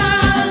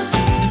Christmas.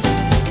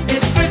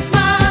 It's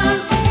Christmas,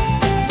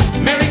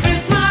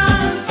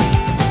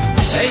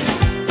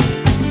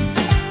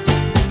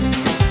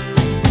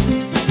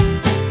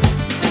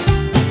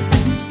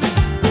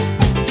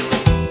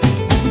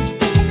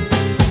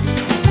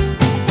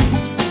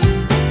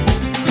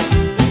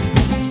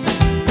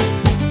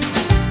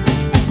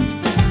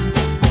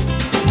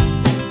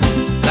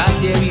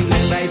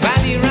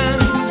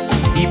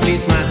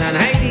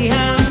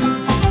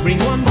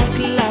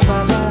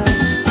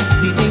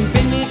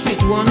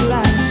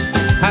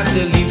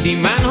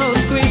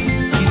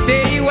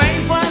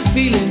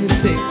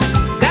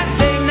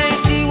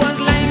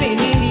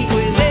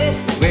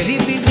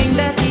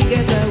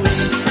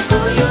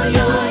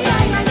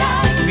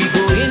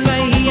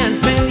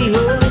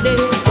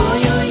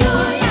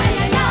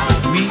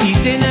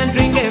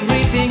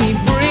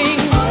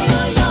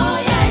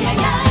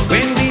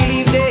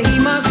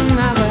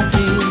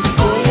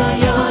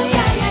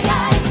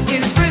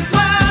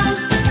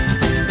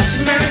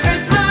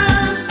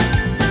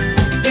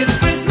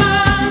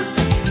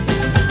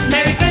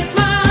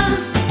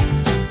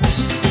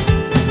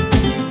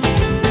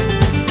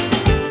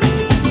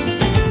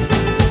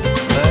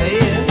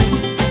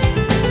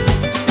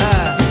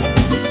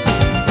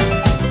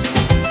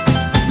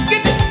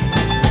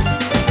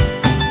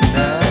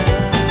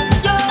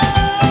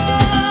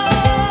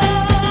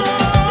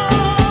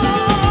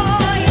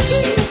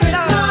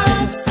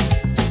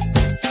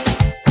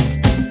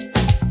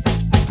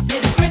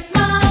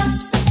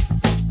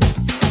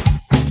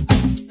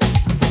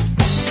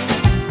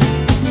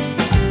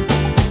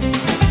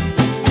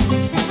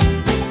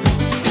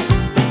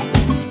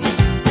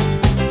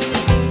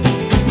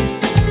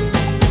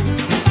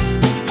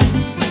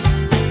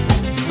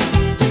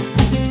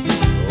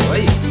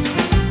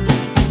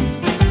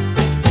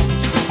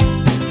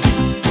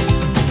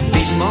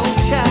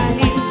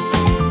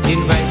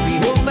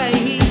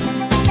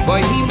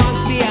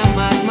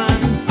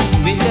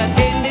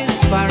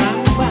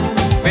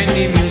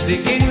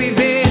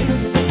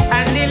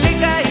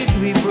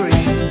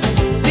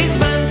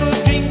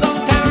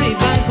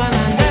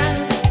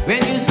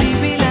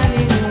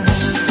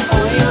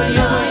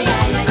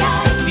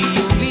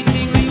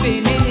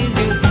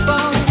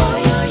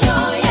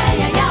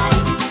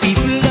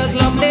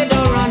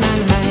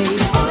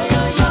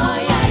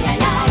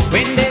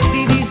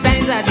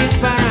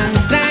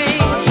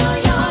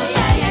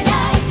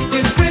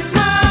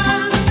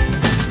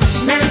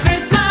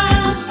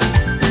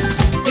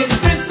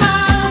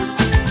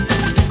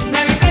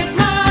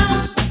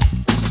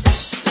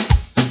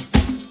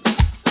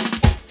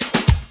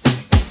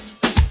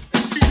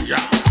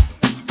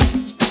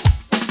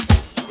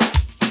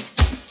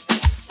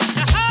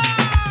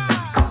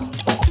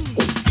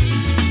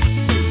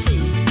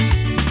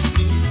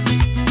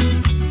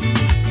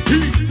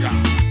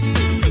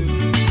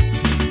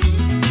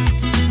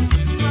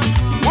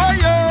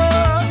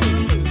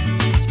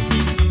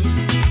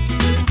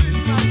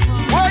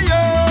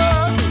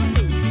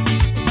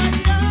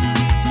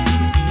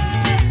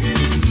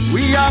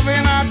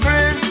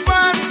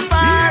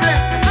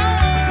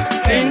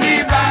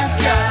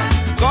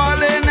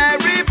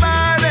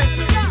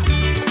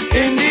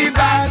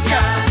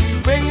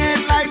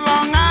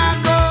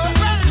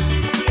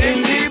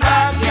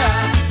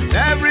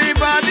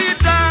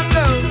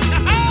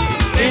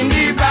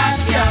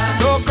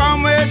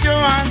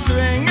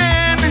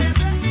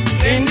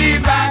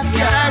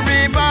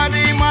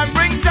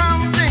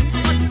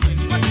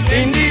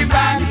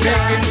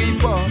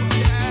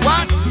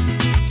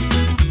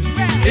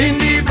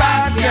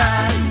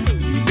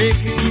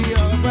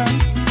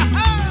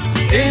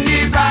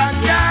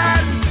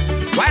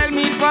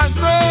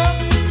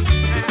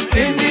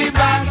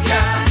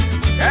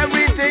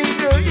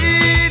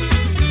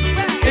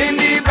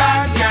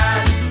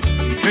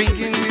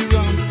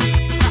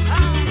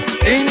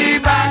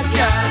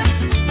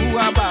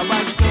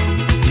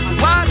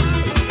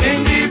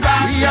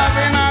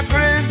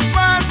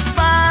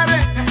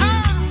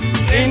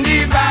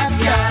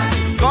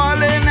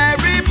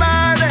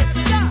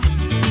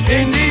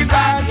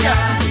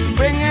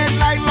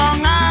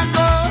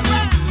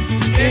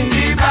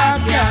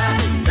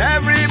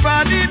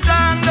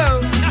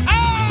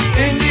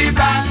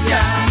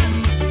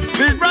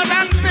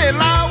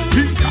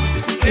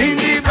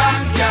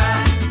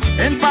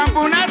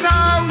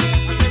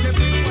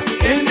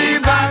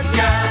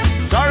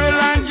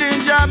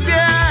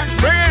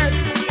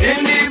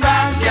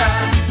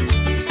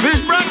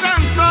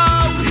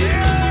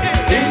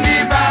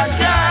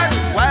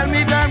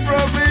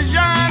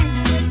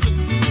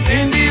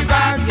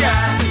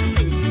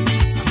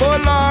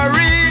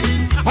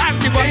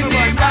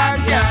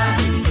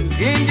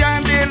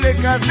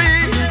 ecstasy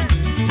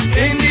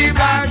in the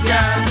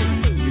backyard.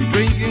 We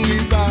drinking the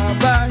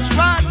babash,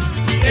 what?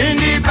 In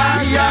the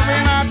backyard,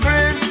 having a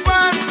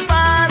Christmas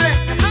party.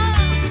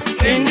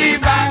 In the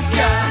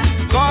backyard,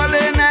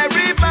 calling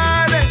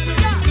everybody.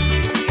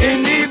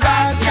 In the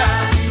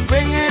backyard,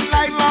 bring it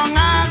like long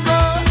ago.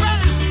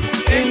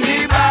 In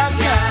the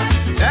backyard,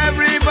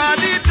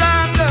 everybody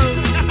tango.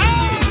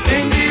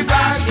 In the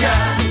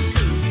backyard,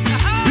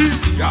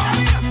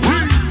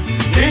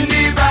 in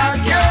the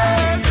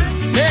backyard,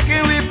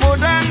 making we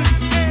put on.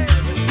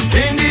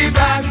 In the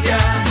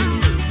backyard,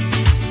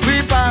 we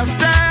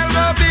pastel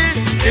lobby.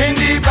 In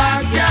the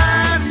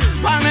backyard,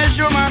 Spanish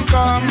woman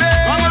coming.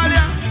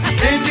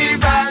 In the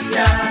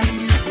backyard,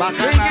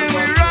 drinking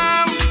we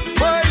rum,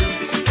 boy.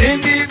 In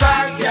the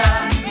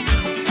backyard,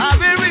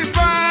 having we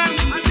fun.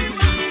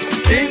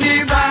 In the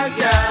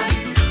backyard,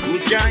 who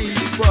can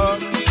eat for?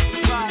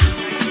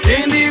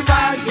 In the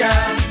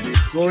backyard,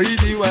 go eat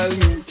the well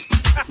meat.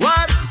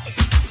 What?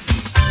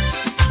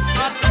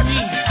 Not me.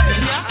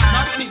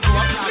 Not me. Go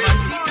up now and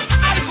see.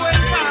 I go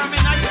in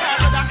farming. I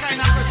do that kind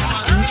of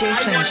Christmas. DJ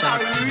Slingshot.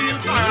 You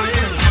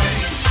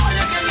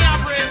give me a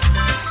break.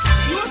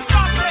 You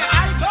stop it.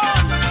 I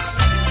don't.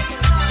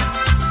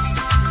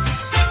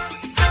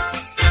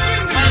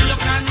 Well,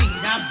 look, I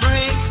need a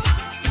break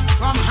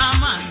from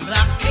ham and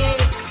black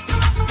cake.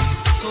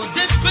 So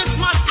this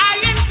Christmas I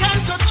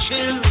intend to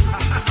chill.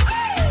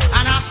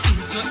 And I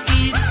feel to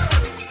eat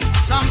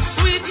some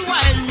sweet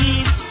wild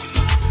meat.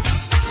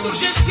 So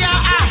this year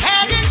I'm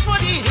heading for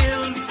the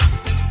hills,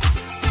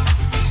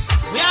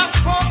 where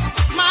folks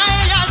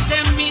smile as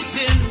they're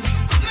meeting,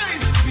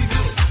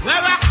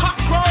 where a cock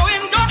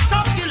crowing dust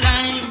up the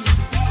line,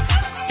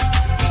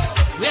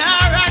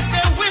 whereas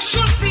they wish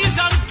you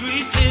season's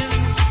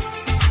greetings.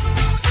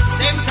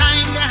 Same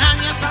time they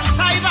hand you some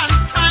Sivan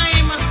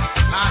time.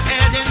 I'm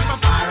heading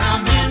for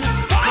Paramin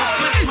for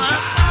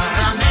Christmas.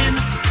 Paramin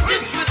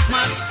this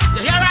Christmas.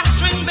 You hear a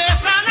string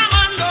bass and a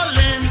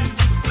mandolin.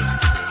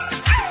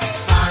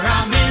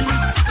 Paramin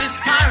is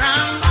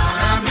parang,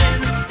 paramin,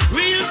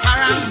 real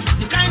parang,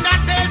 the kind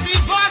that Daisy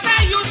boys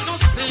I used to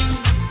sing.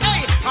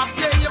 Hey, up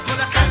there you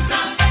coulda canta,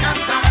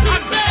 canta,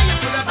 up there you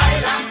coulda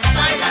baila,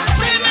 baila.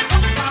 Say me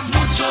gusta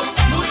mucho,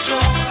 mucho,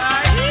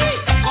 ay,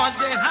 'cause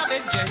they have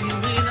it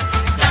genuine.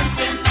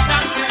 Dancing,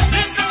 dancing,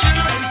 little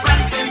children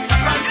prancing,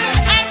 prancing,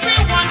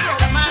 everyone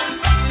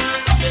romancing,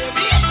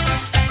 baby.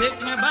 Take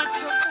me back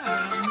to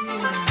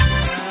Paramin.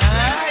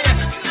 Ay,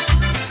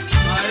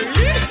 ay,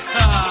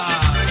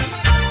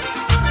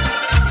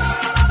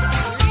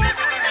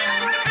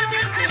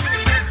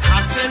 I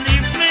say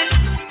leave me,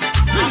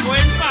 I'm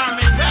going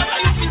farming. Wherever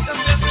you feel to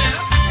say,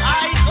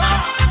 I go.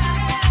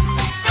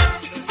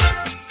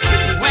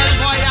 Well,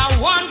 boy, I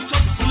want to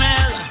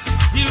smell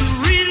the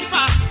real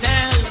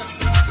pastel,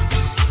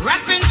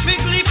 wrapping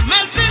fig leaf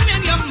melting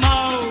in your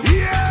mouth.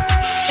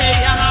 Hey,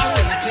 and I'm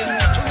waiting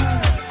too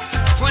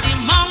for the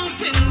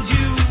mountain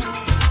dew,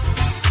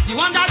 the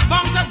one that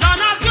bumps the gun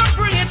as you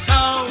bring it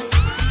out.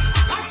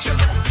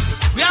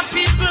 Where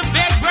people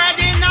bake bread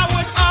in a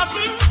wood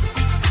oven,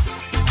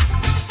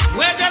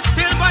 where they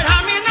still boil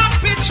ham in a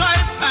pitch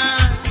oil pan.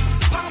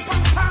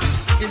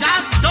 It's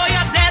as though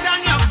you're dead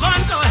and you're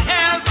gone to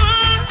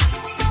heaven.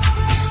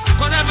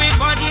 'Cause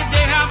everybody,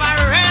 they have a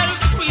real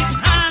sweet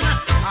hand.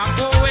 I'm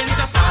going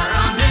to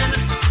Paramin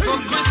for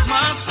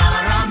Christmas.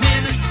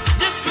 Paramin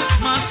this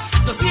Christmas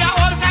to see an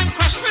old-time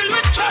crash filled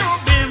with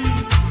cherubim.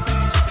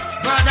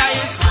 Brother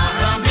is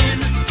Paramin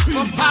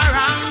for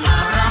Parang.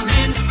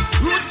 Paramin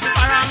roots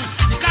Parang,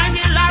 the kind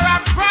the Lara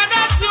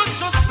brothers used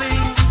to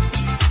sing.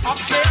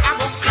 Okay, I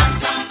go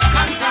canta,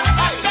 canta,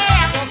 okay,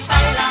 I go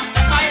baila,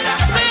 baila.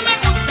 Say me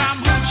gusta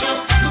mucho,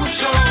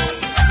 mucho.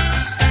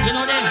 You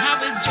know they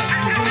have it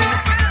genuine.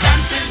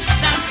 Dancing,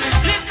 dancing,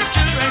 little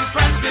children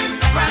prancing,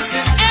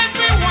 prancing,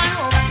 everyone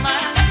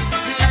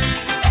romancing.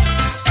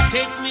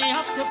 Take me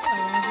up to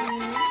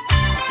Paramin.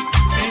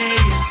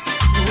 Hey,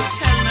 don't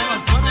tell me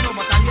what's going on,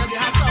 but I hear they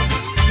have some.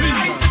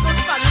 I see those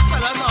Spanish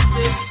fellas up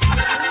there.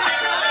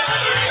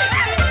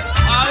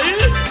 Aye.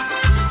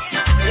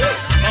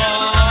 Oh.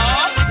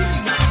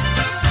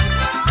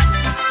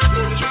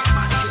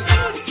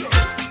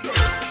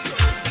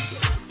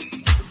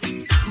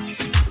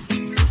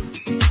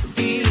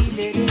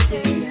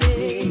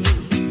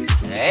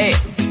 Hey,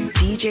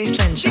 DJ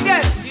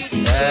Slingshot.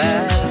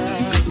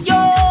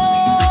 yo,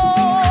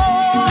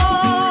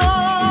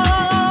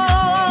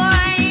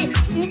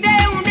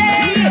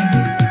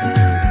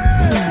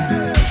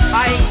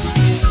 I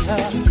see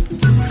her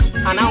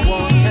and I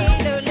want her.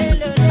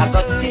 I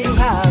got to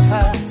have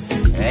her.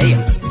 Hey.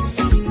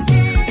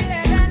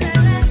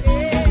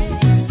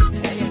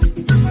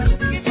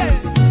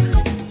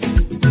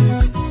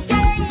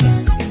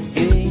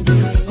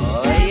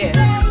 Oh yeah.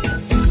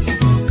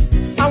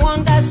 I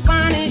want that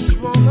Spanish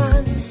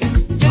woman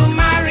to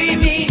marry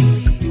me,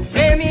 to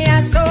play me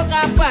a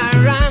soca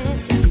parang,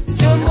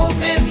 to move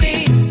me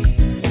feet.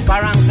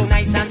 Parang so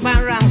nice and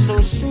parang so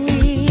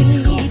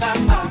sweet.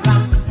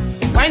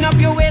 Wind up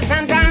your waist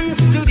and dance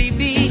to the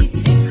beat.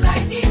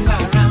 Inside the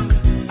parang.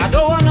 I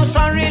don't want no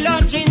sorry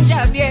Lord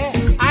ginger beer.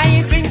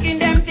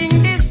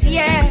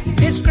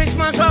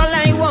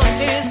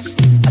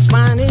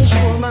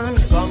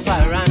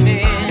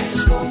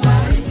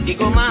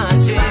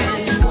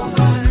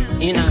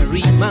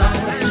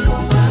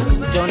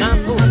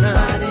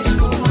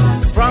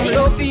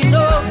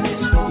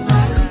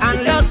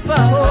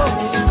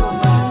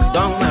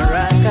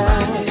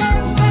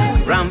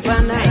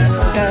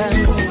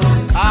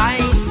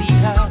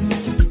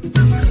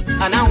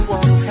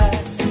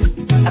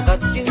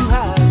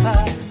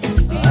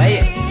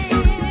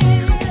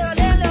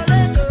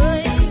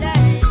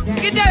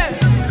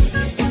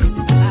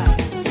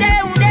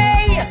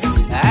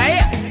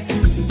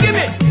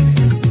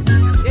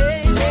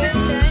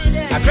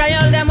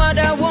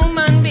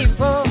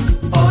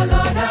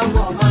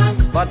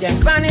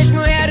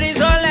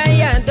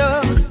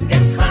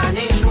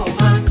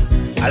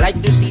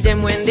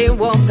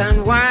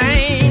 and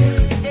wine.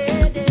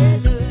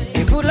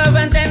 The full love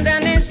and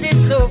tenderness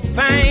is so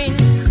fine.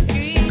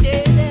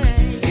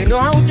 You know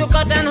how to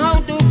cut and how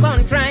to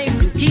contrive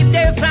to keep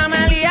their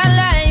family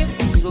alive.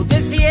 So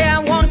this year I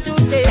want to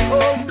take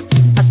home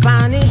a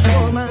Spanish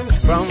woman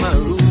from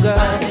Aruga,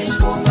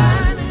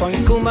 Point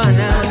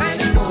Cumana,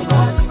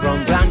 from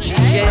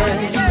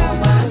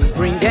Blanchichet,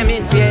 bring them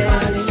in here.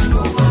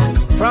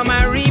 From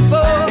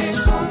Aripo,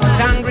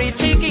 Sangre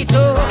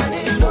Chiquito,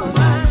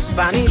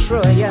 Spanish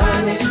Royal,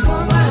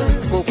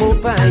 Coco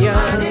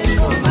Payan,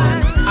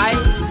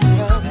 Ice,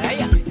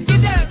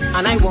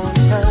 and I want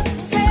her.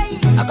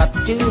 I got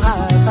to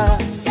have her.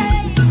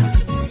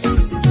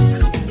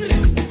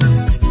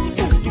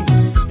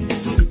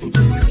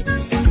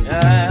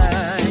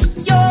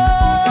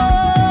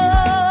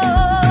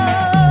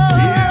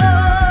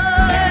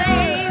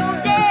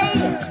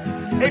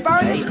 Hey,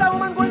 Barney, see that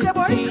woman going there,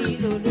 boy?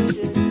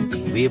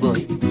 Hey, boy.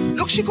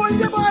 Look, she going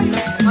there, boy.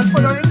 And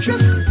for your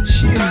interest,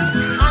 she is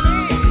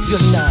honey. You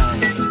lie.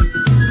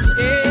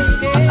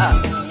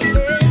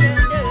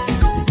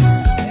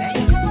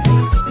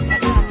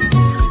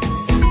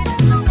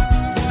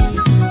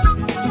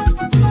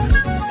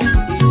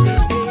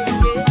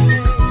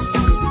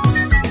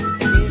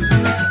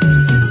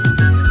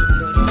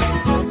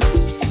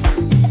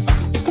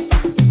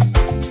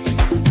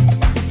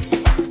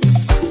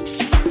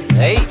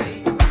 Hey,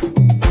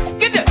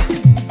 get there.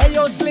 Hey,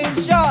 yo,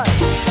 Slingshot.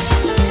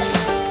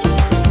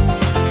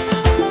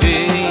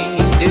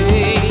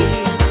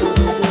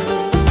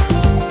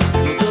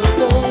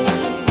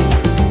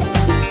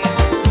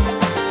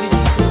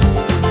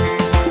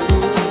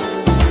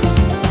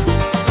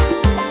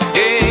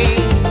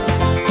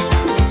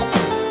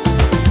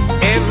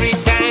 Every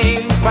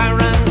time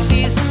parang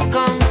season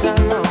comes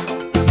around,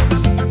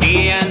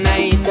 day and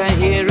night I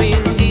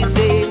hearing the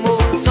same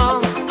old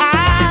song.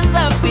 As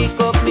I pick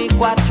up me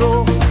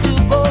quattro to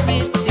go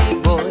with the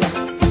boys.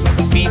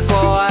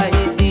 Before I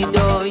hit the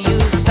door, you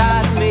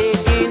start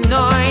making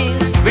noise.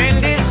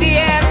 When this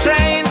year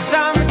trying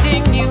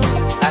something new,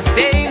 I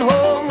staying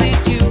home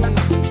with you.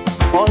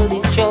 All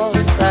the chores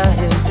I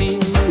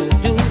helping you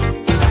do.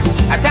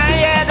 I'm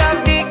tired of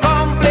the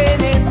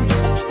complaining,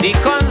 the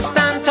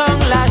constant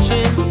tongue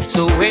lashing.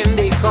 So when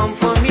they come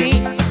for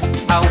me,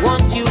 I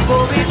want you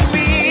go with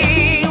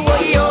me.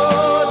 Wayo,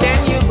 then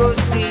you go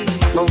see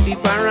how the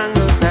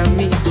parangos have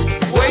me.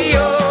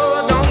 Wayo,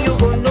 now you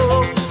go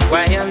know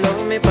why I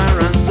love me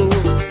parents so.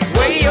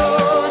 Wayo,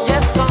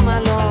 just come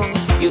along,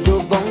 you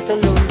do bound to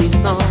love this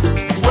song.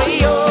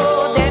 Wayo,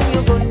 then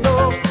you go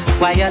know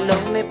why I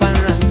love me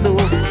parents so.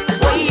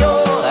 Wayo,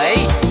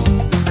 hey,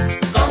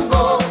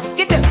 Congo,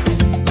 get them.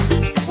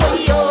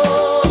 Wayo,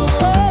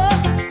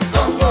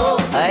 Congo,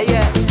 hey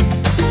yeah.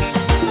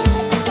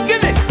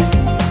 Get it.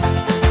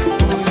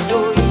 Yo,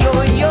 yo,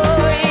 yo,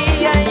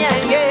 yeah, yeah,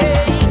 yeah.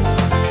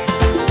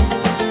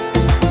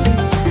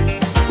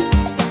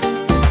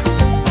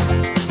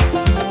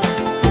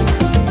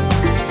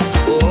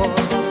 Oh.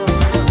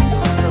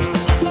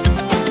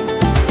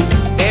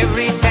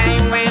 Every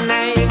time when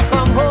I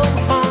come home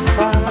from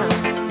Paris,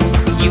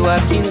 you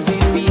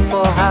accusing me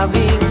for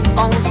having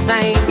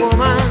outside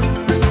woman.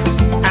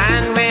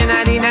 And when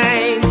I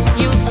deny,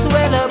 you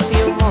swell up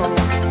your mouth.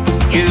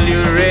 You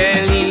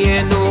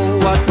really know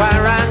what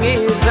parang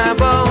is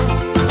about.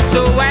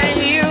 So while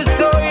you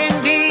sewing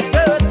the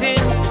curtain,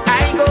 I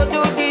go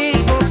do the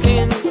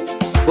cooking,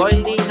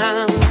 boil the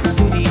ham,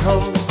 do the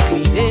house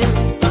cleaning,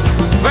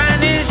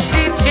 vanish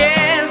the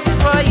chairs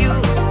for you,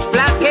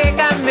 black cake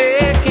I'm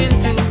making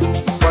too.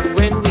 But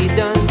when we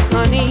done,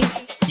 honey,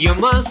 you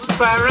must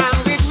parang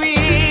with me.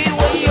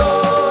 Wayo,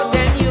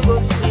 then you go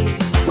see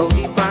how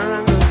the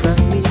parangos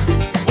are me.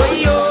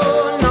 Wayo,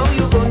 now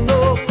you go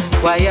know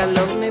why I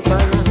love me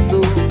parang so.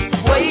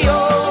 Wayo,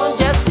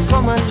 just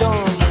come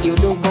along, you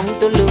don't want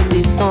to learn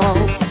this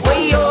song.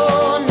 Wayo,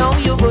 now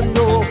you go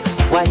know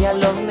why I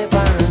love me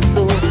parang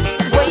so.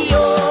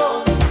 Wayo,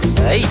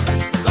 hey,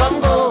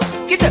 Congo,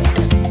 get up.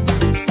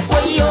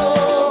 Wayo,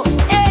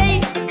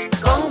 hey,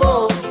 Congo.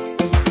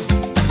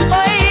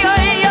 Oi,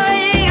 oi,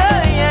 oi, oi,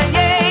 oi,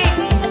 oi.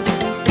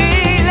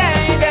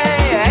 Delay,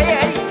 hey,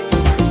 hey.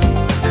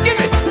 Give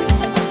it.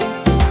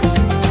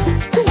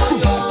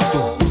 Wayo,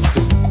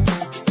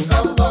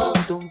 Congo.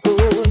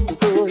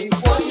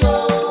 Wayo,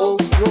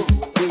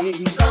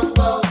 Congo.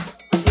 Wayo,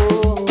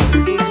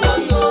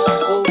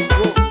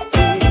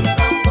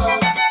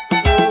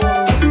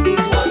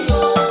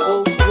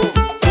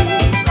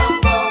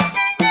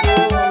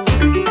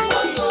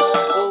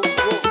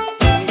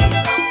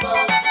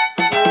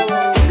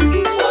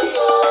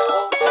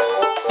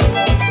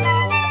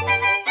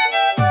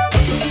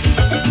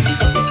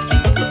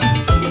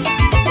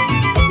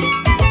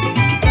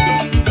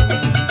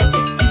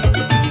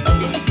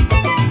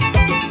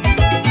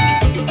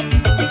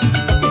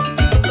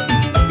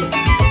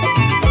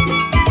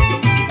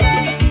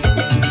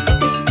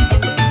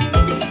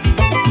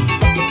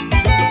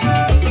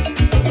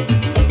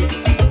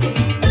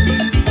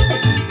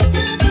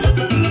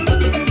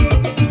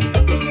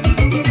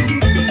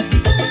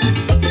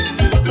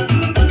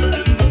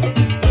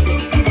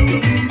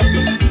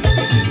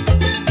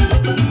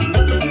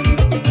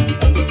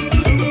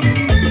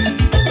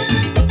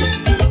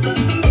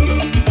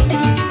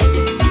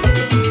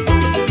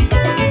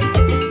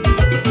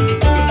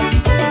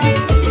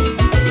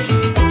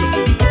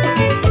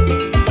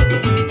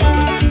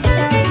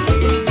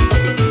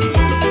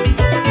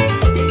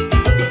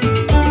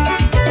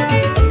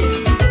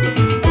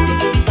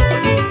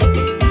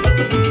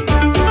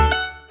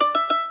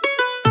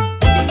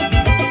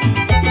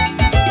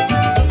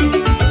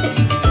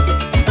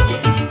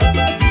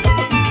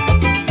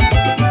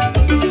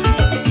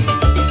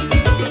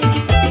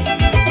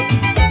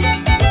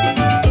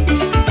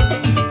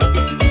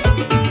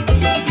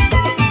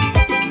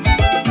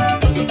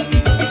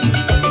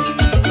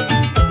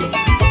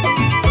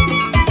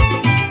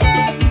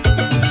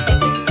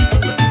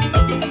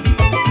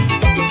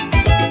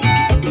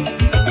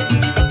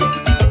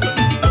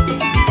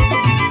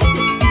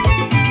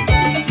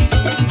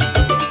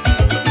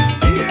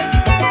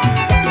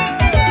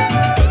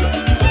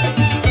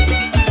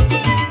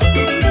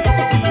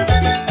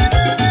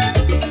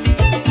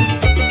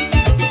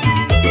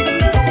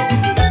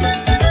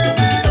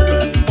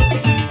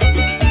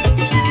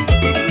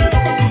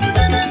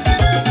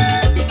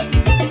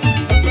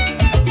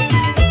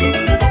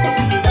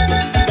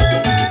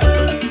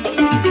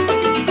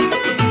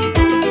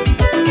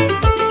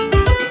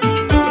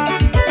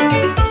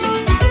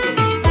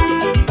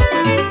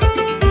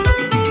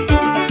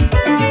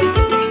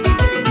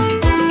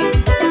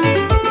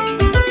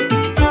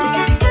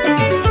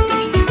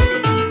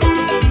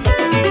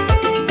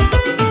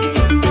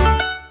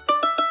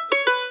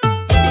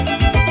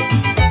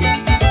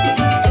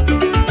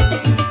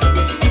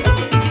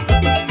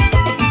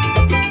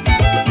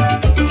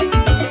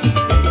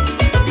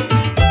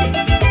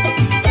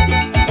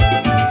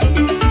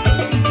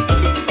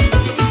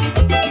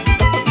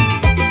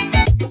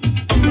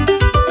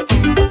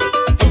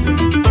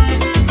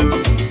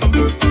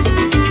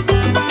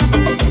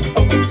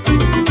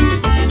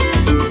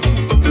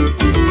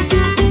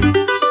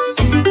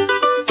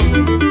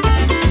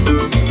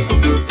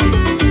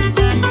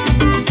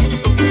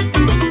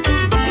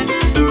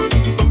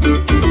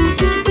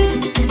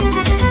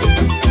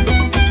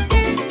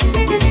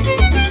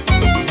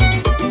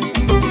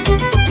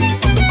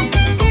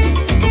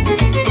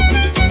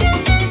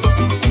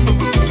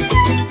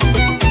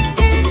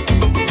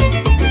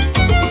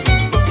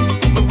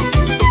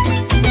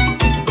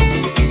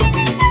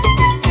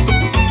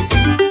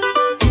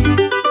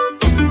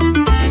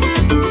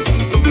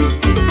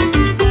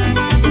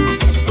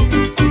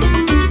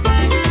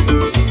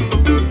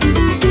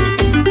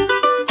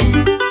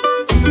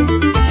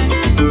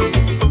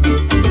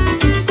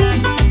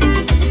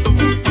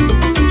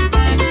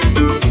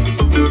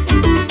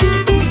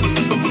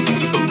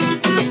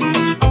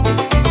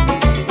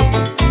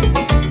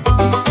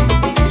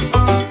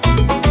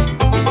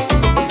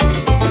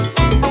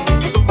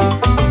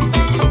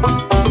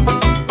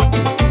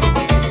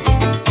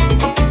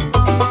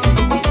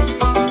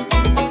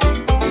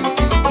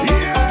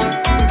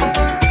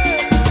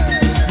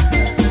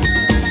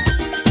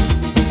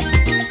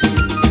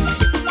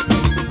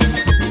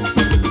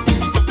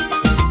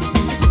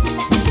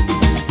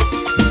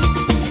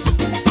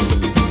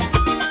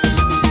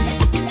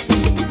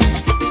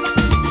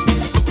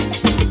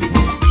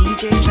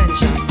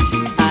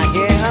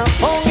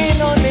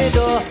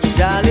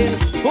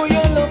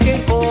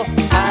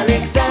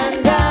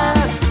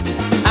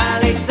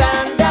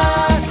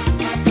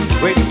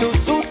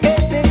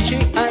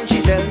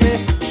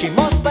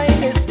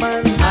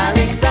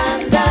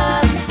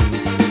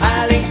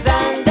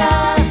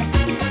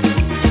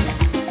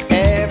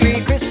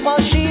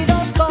 Christmas she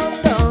does come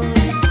down.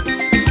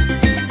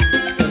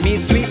 Me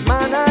sweet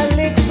man I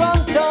lick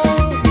from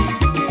town.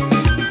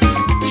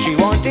 She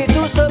wanted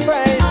to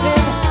surprise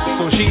him,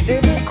 so she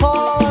didn't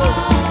call.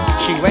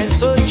 She went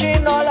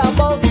searching all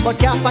about, but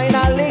can't find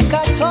a lick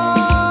at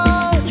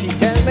all. She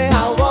tell me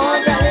I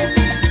want a lick,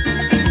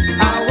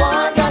 I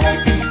want a lick,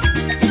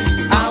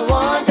 I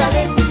want a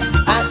lick.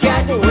 I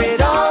can't do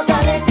without a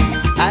lick.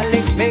 A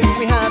lick makes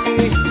me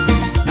happy,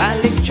 a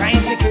lick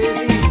drives me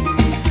crazy.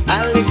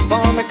 A lick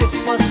for my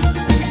Christmas,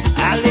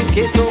 a lick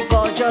is so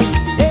gorgeous.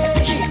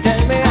 Yeah, she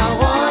tell me I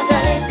want a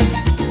lick,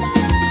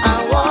 I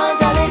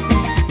want a lick,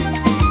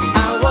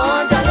 I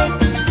want a lick.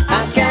 I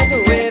can't do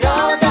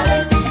without a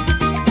lick.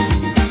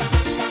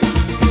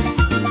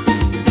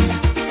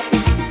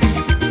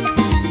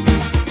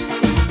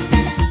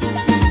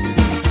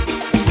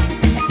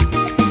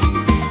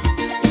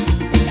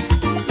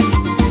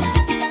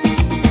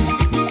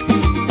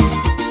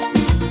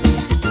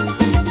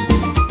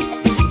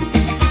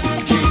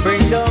 She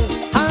bring down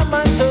ham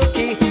and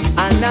turkey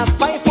and a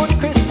 5-foot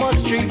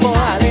Christmas tree for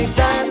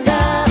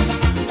Alexander.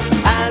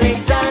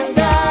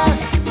 Alexander,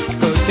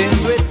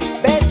 curtains with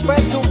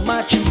bedspread to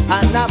match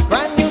and a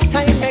brand new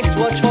Timex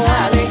watch for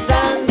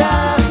Alexander.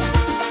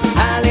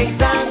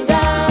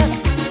 Alexander,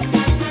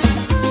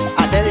 I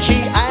tell she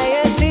I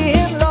ain't see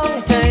him long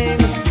time,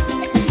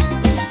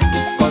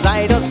 'cause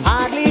I just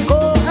hardly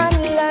go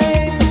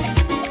online.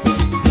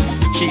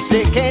 She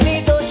say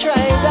Kenny don't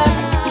try that,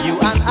 you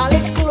and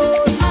Alex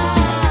close.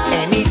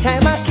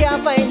 Anytime I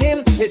can't find him,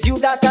 it's you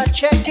that are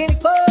checking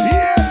first.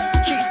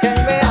 She tell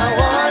me I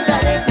want a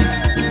lick,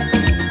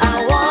 I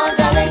want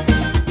a lick,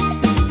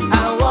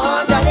 I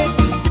want a lick.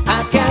 I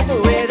can't do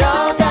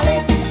without a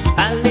lick.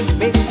 A lick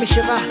makes me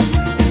shiver,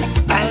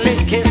 a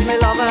lick is me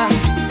lover,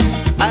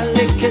 a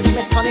lick is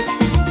me tonic.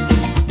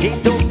 He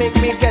don't make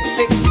me get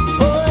sick.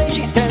 Oh,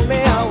 she tell me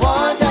I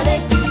want a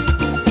lick,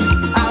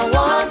 I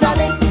want a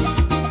lick,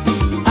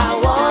 I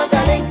want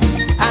a lick.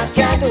 I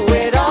can't do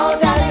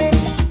without a lick.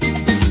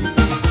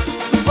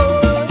 Oh,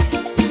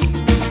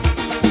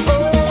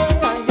 oh,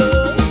 I go.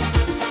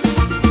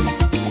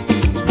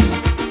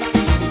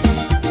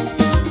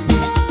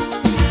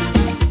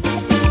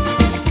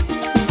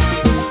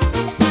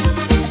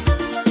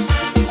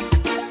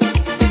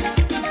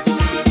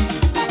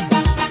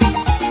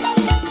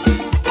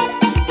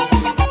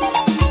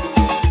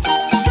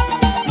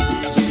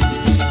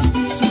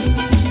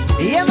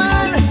 Yeah,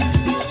 man.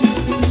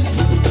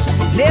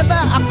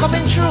 Neighbor, I'm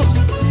coming through.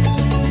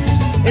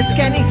 It's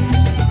Kenny.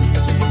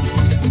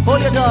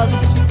 Hold your dog.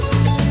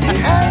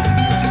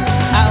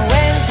 I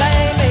went by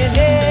my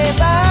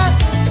neighbor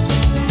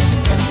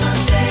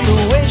to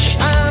wish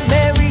a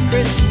Merry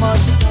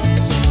Christmas.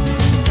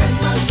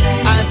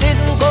 I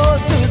didn't go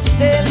to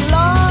stay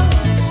long.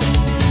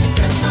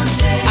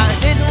 I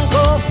didn't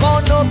go for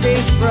no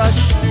big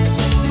brush.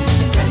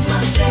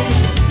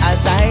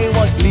 As I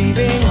was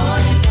leaving,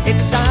 it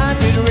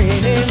started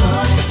raining.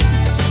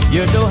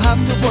 You don't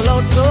have to pull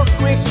out so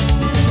quick.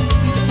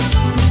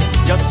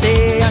 Just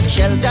stay and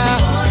shelter.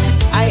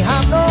 I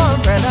have no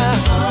umbrella.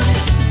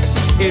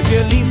 If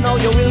you leave now,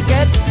 you will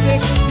get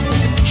sick.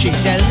 She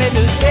tell me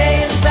to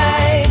stay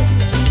inside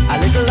a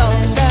little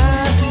longer.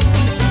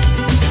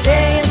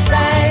 Stay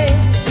inside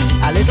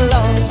a little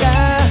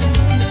longer.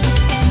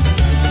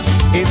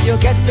 If you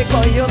get sick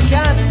or you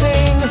can't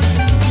sing,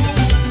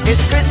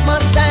 it's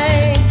Christmas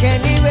time,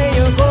 Kenny, where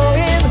you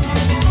going?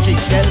 She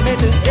tell me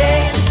to stay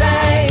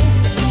inside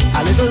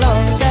a little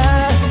longer.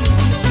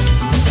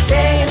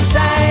 Stay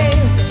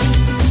inside,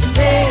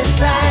 stay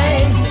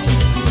inside,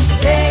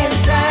 stay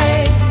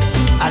inside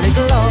a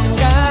little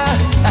longer.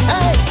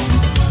 Hey.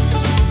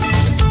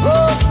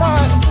 Oh,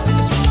 Lord.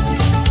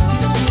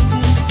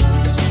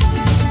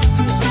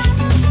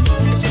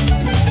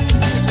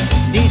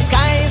 The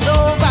sky's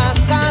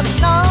overcast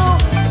now.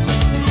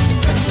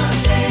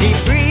 The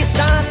breeze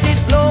started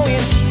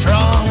blowing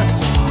strong.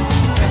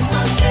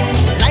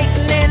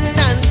 Lightning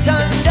and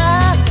thunder.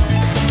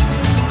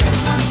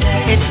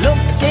 It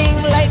looking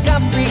like a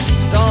freak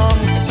storm.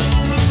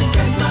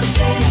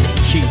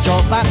 She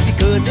dropped back the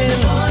curtain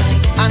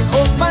and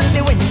opened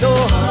the window,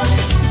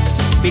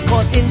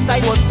 because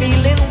inside was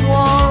feeling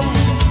warm.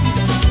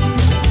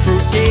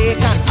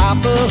 Fruitcake and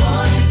apple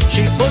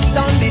she put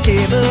on the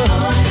table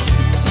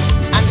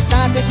and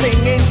started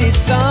singing this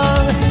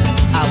song.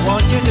 I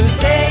want you to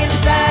stay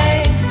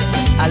inside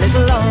a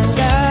little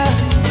longer.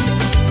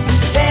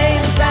 Stay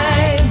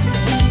inside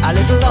a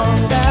little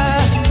longer.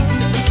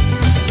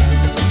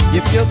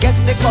 If you get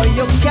sick or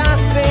you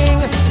can't sing,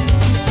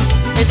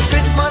 it's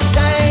Christmas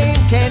time,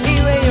 Kenny,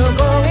 where you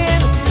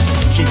going?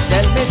 She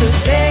tell me to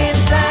stay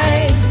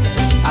inside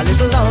a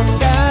little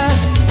longer.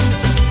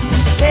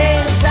 Stay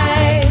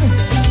inside,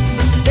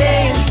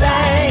 stay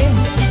inside,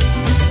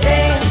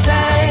 stay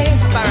inside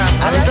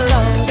a little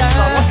longer.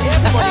 So I want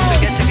everybody to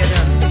get together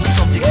and do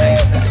something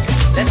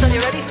nice. Lesson, you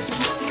ready?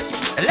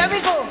 Let me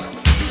go.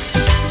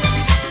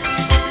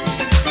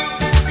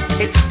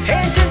 It's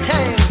painting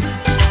time.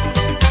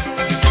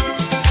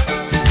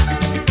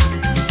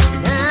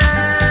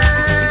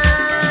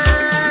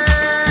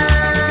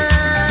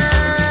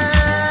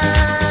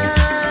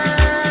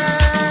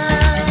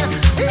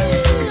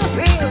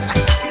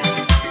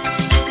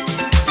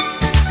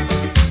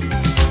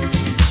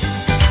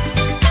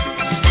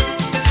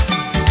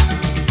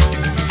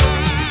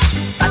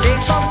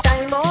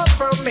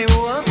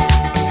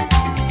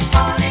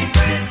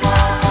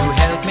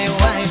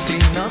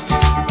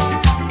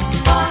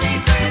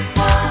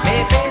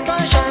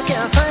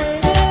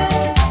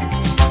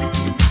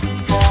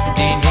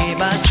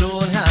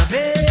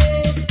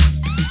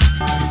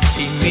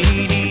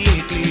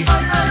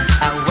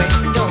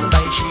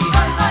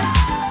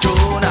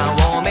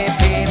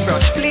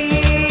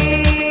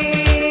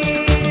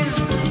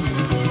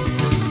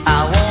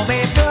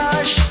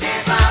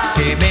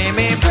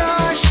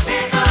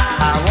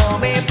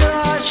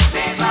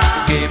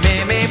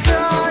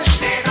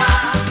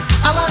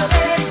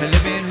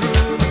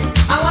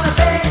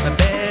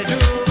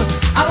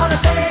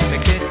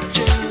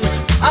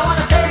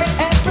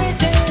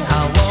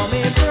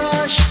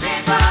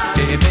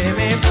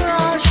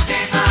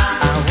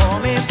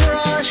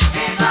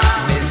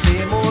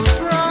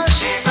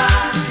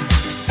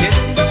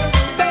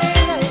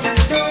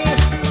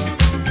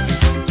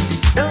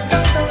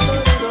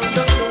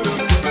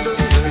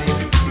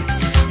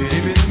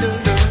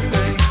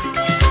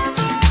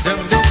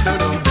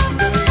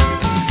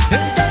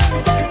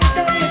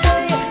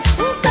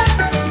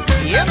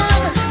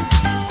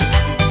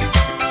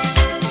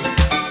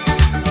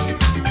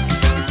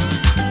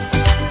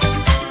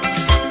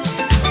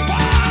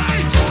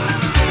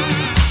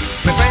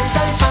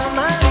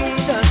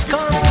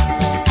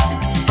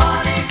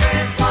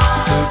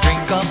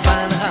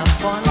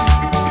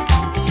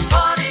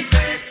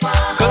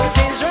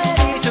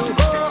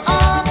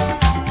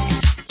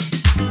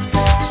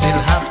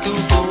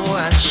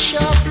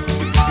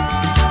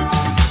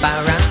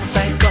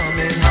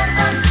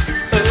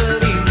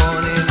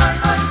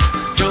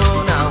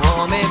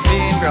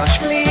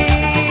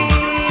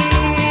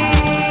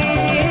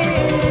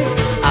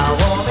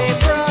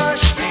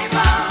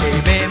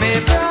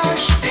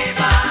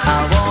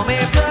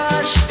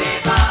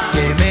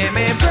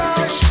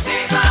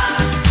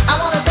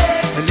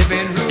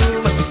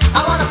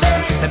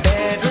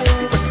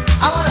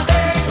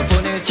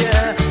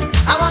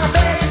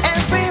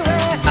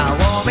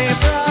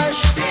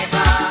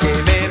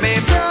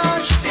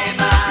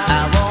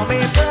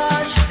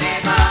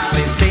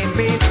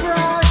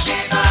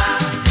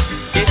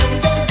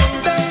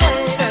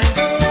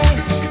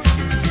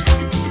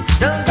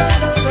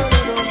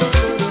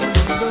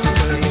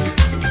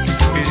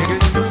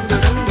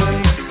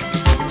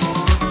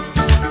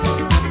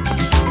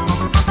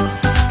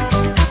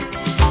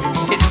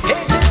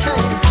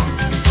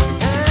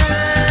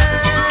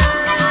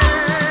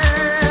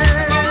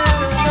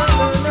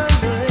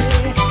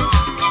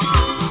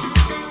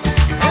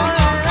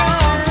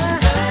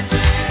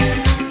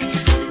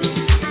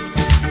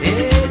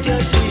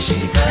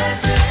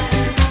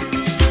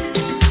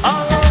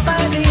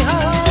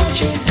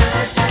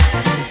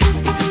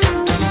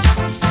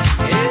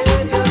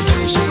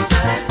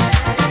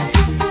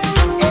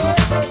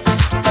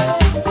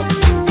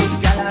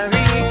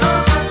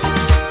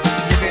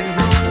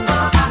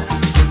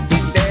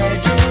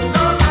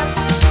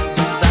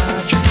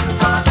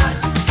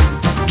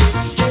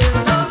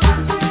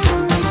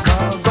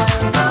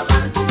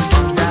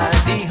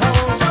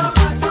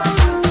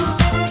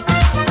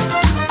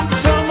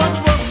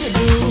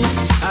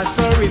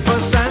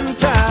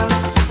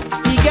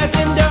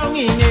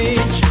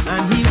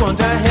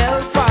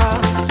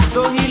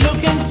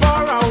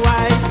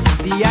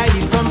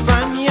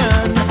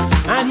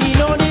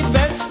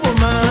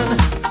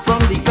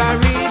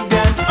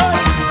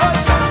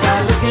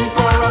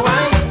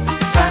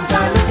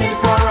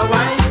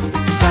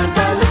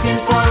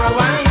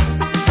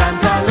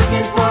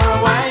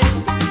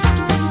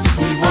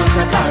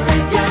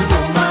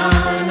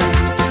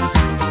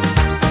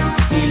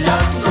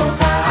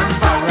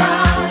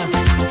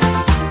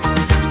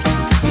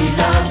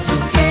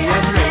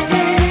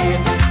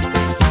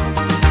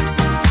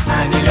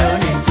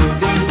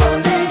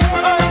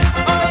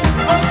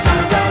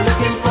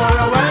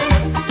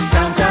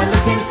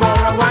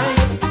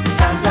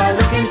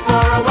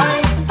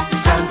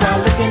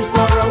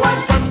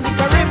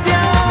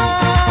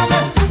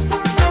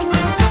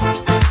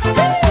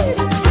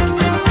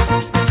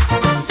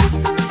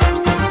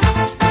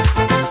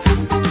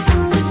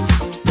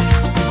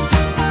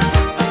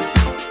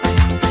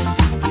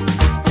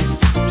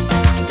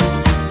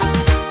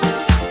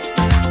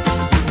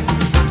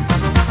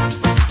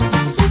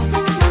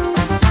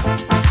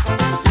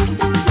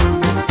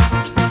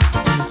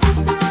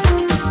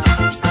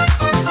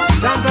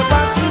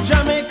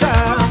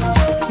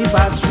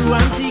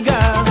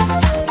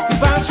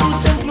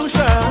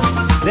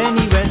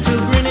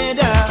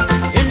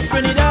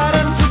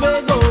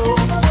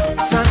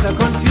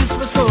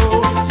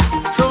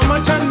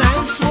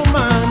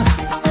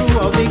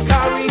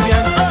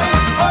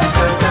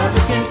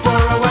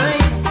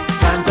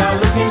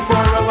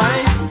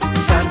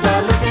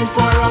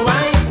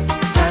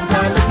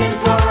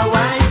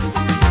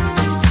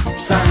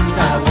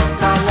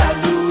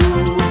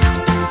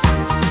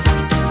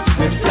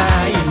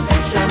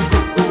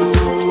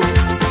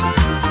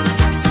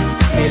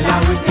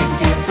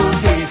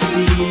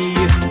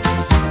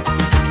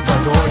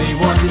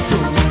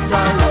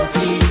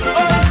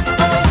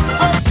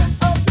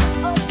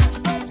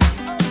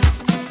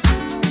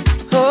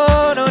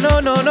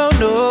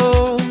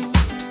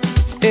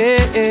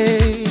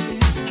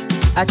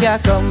 I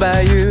can't come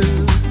by you.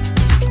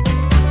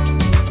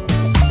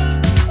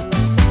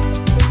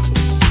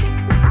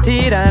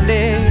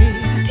 Tirande,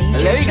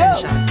 there we go.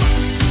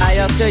 I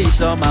have to eat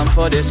some ham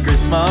for this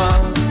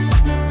Christmas,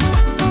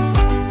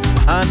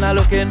 and I'm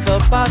looking for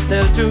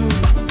pastel too.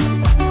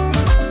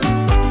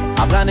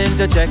 I'm planning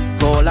to check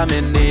all of my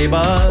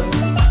neighbors.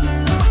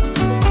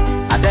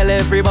 I tell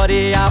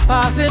everybody I'm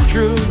passing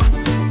through.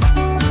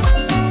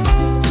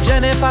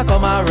 Jennifer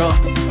come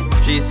around,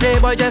 she say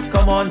boy just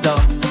come on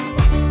down,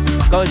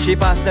 cause she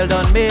pastel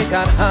done make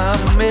and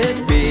ham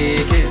with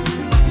bacon.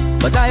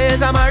 But I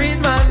is a married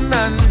man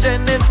and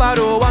Jennifer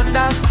don't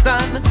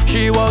understand.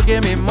 She won't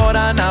give me more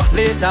than a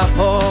plate of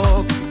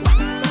pork.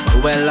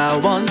 Well, I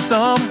want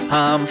some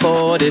ham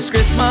for this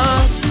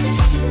Christmas,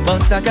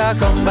 but I can't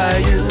come by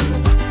you.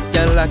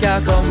 Girl, I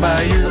can't come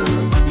by you.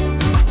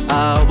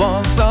 I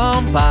want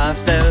some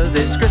pastel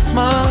this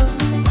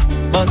Christmas,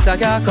 but I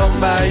can't come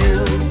by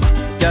you.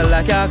 Girl,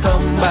 I can't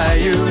come by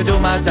you. It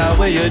don't matter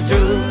what you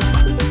do.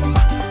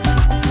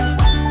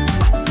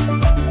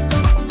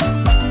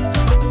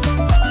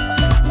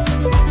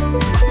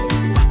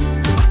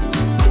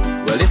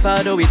 If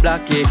I do eat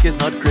black cake, it's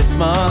not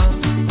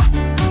Christmas.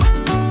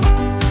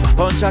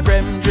 Punch a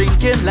creme,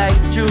 drinking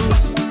like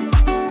juice.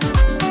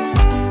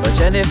 But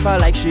Jennifer,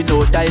 like she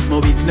know that is my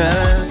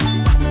weakness.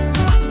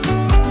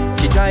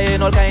 She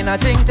trying all kind of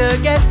thing to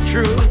get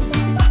through.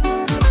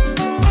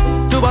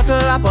 2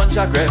 bottles of punch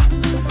a creme,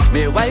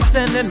 my wife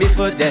sending me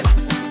for death.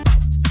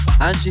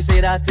 And she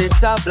say that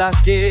it's a black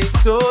cake,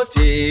 so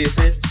taste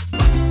it.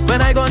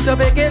 When I gone to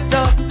pick it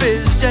up,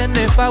 is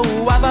Jennifer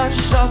who have a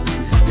shop,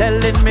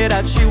 telling me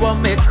that she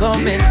want me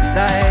come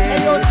inside.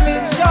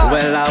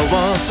 Well, I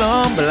want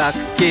some black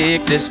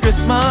cake this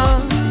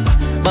Christmas,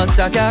 but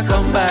I can't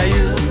come by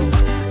you.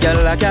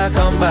 Girl, I can't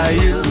come by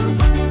you.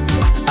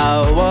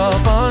 I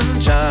want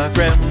punch a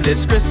creme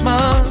this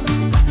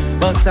Christmas,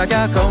 but I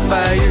can't come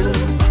by you.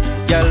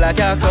 Girl, I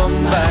can't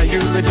come by you.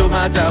 It don't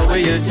matter what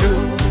you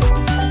do.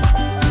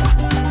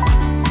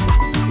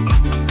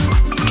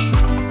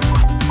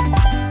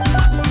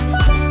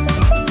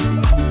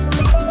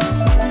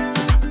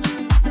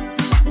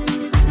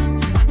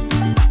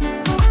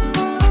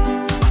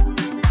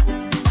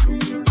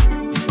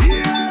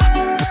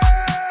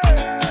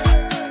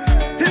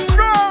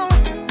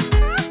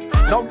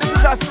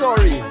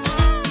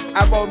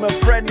 About my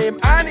friend named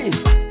Annie.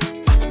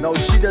 Now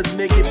she does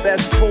make the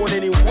best phone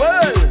in the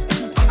world.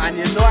 And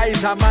you know I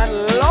a man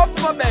love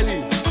my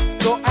belly.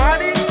 So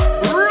Annie,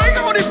 ring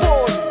on the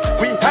phone.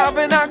 We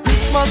having a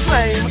Christmas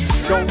time.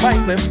 Don't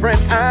mind my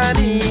friend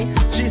Annie.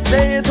 She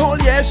says whole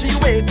year she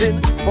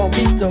waiting for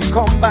me to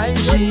come by.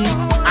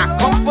 I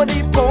come for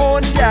the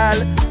phone, girl.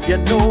 You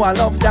know I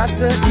love that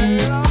to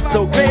eat.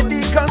 So grate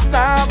the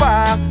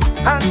cassava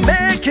and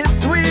make it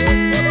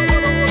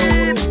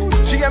sweet.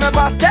 She get me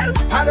pastel,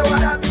 I don't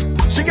want that.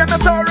 She get me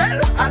sorrel,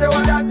 I don't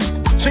want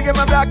that. She get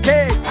me black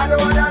cake, I don't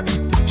want that.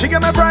 She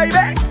get me fried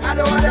egg, I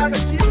don't want that.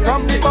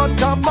 From the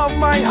bottom of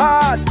my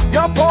heart,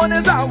 your phone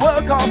is a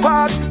work of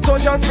art. So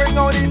just bring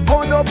out the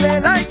phone, don't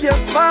play like you're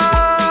smart.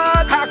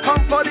 I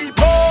come for the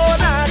phone,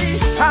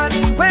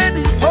 Annie, where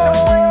the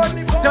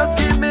phone? Just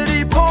give me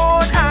the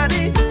phone,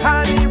 Annie,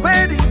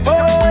 where the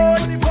phone?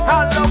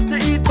 I love to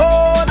eat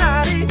phone,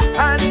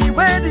 Annie,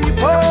 where the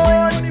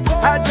phone?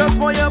 I just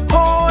want your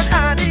phone,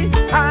 Annie,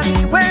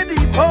 where the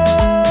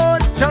phone?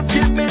 Just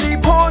give me the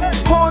phone,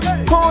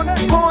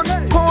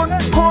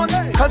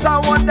 cause I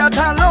want that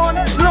alone.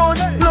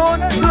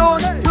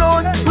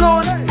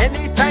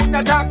 Anytime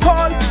that I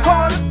call,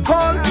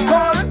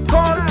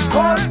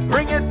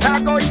 bring it, I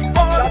go eat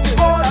all.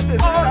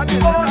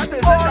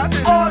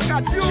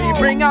 She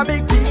bring a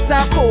big piece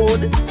of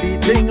food, the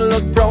thing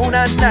look brown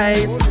and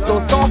nice, so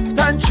soft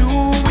and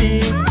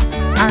chewy,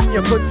 and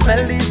you could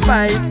smell the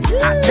spice.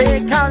 I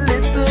take a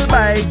little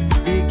bite,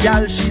 the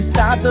girl she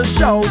start to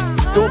shout,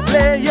 don't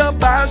play your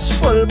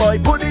bashful boy,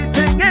 put the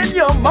thing in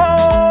your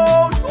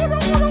mouth.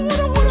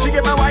 She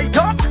give me white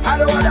talk, I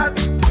don't want that.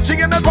 She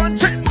give me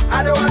punching,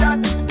 I don't want that.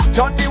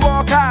 Johnny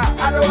Walker,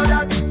 I don't want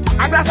that.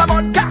 A glass of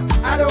vodka,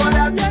 I don't want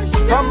that.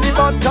 From the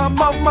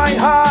bottom of my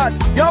heart,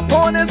 your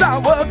phone is a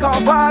work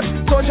of art.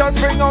 So just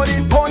bring out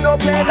the phone, don't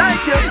play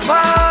like you're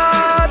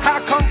smart.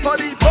 I come for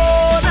the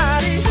phone,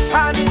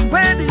 Annie,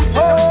 where the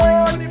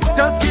phone?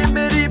 Just give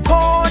me the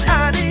phone,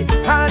 Annie,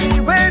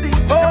 where the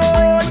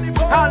phone?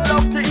 I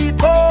love to eat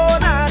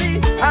phone,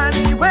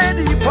 Annie, where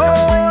the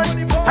phone?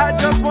 I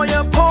just want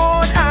your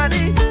phone,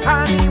 Annie,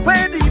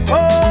 where the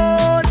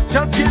phone?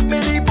 Just give me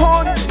the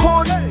phone,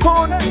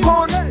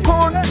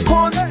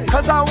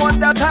 cause I want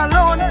that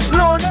alone.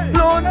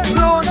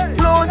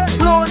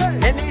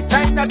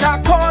 Anytime that I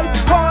call,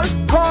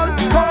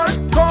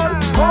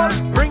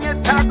 bring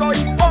it, I go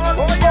eat all.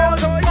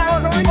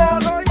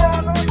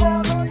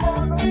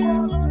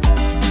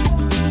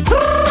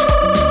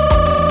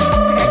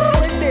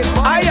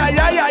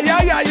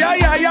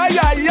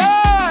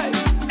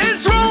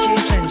 It's wrong.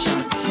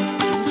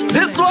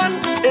 This one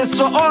is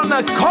for all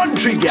my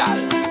country gal.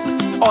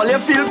 All you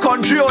feel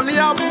country, only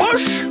a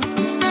bush.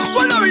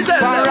 Well, let me tell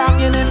you.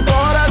 Parangin in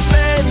Port of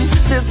Spain,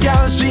 This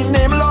girl, she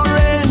named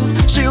Lauren.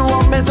 She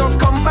want me to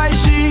come by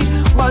she,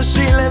 but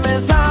she live in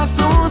San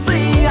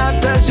Souci.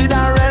 After she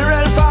done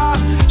real far,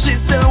 she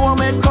still want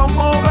me come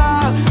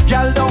over.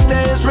 Girl down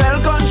there is real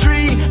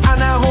country,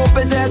 and I hope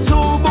it is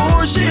too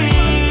bushy.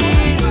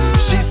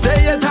 She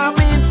say it have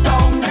me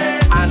down there,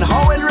 and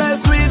how it real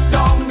sweet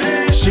down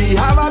there. She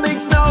have a big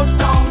snout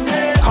down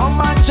there.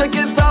 Come and check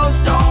it out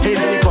down there.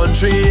 In the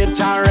country, it's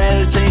a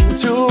real thing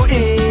to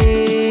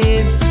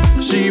eat.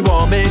 She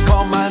want me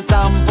come and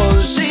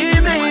sample. She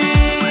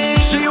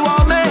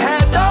want me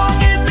head down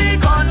in the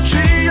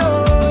country,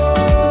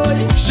 oh.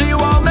 She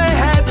want me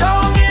head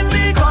down in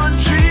the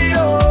country,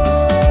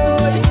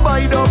 oh.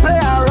 Boy, don't play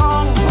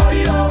around.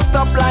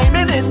 Stop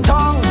liming in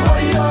tongue.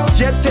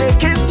 You're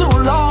taking too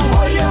long.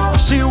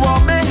 She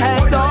want me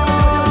head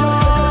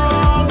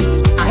down.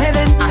 I head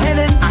in. Down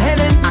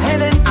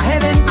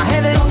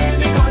in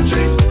the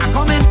country. I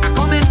come in. I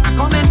love it.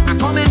 Down in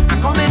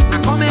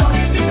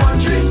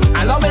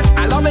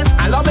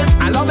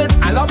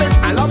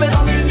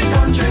the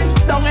country.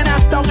 Down in.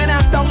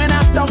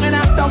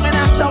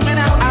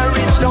 I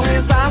reach down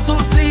in San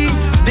Souci.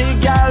 The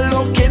girl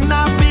looking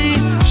happy.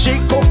 She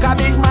cook a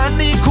big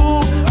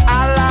manicu, a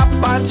lap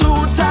and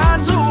two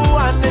tattoo,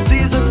 and it's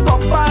seasoned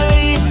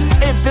properly.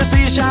 If you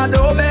see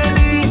shadow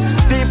belly,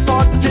 the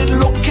pot it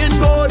looking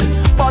good,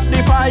 but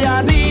the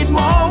fire need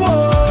more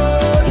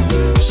wood.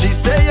 She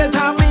say it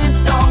have me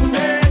down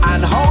there,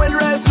 and how it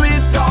real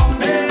sweet down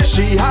there.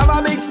 She have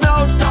a big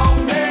snout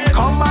down there.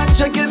 Come and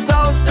check it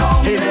out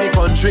down there. In the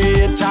country,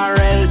 it's a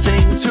real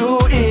thing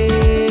to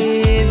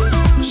eat.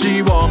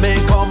 She want me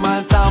come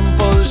and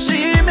sample.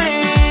 She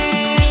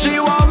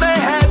want me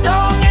head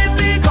down in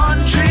the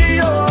country,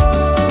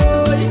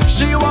 oh.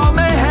 She want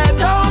me head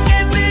down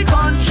in the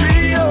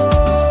country,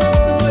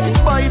 oh.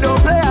 Boy, don't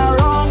play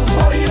around.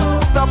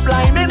 Stop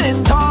liming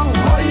in tongue.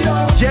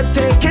 You're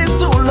taking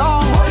too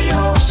long.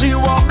 She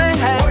want me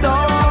head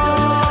down.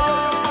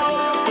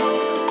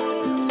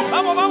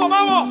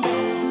 Vamos.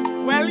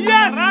 Well,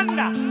 yes,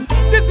 Randa.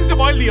 This is your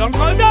boy Leon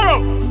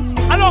Caldero,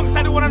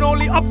 alongside the one and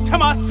only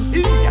Optimus.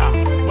 Yeah.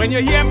 When you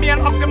hear me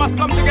and Optimus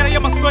come together, you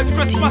must know it's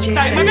Christmas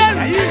time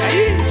again.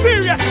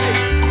 Seriously,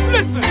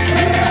 listen.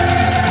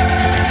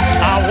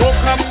 I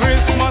woke up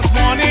Christmas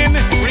morning,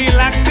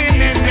 relaxing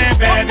in the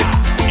bed.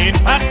 In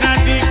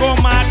Patadico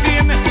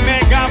Martin,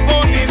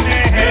 megaphone in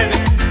the head.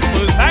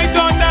 Cause I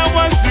thought I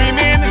was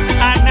dreaming,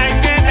 and I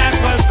did that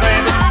was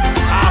dread.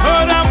 I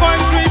heard a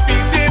voice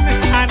repeating,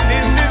 and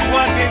this is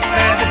what it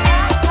said.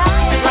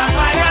 Scrap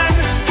iron,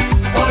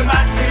 old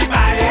battery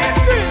buying.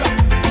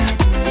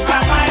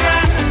 Scrap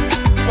iron,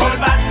 old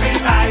battery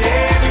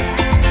buying.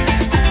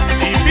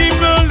 The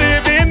people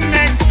living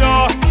next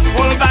door,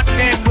 pull back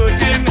their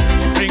curtain,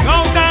 bring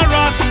out a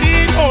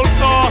rusty old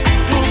saw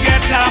to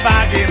get a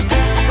bargain.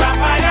 Scrap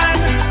iron,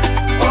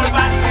 old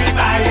battery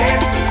buying.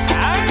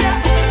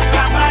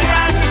 Scrap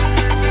iron,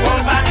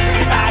 old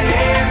battery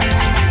buying.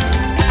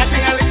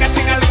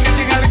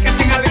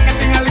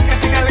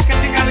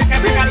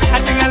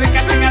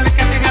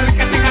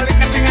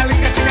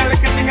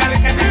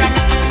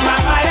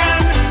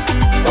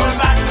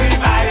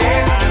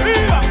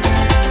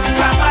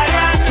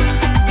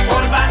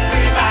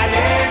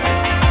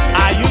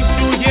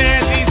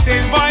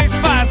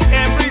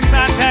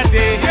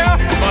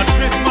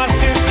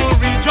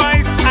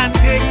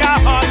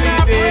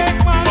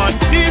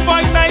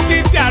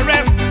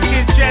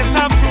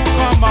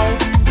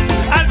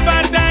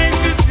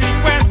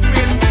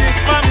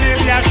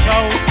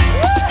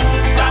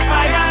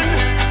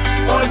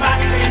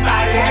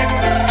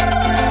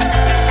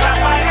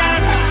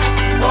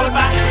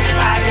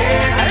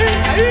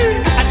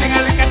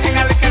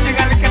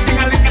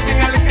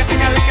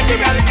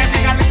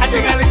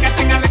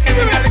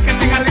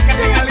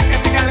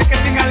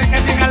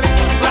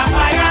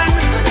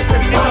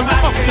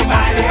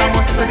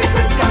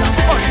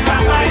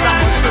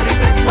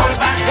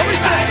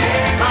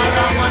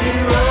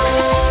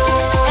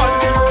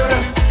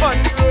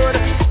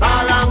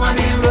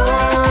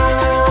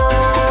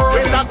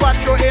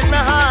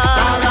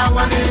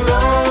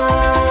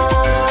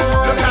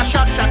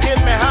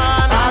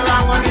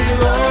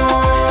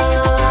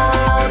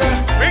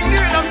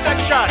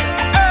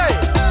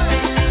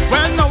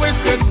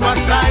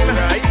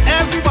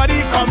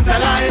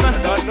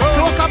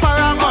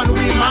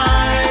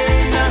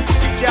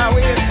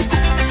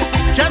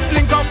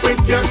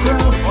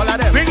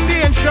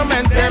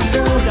 instruments them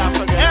too.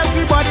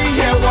 Everybody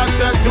here what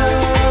to do.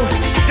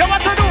 You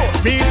what to do?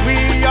 Meet we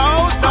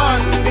out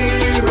on the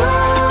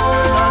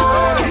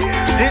road.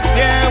 This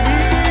year we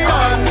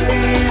on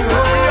the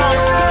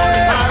road.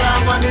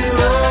 Around on the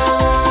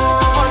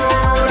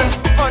road.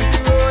 On the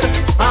road.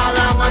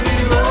 Around on the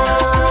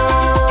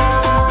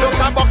road. Look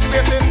at box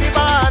space in the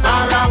van.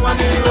 Around on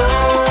the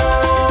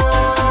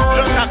road.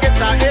 Look at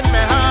guitar in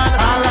my hand.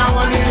 Around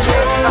on the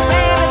road.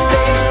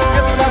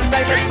 Christmas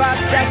time is back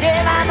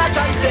again and a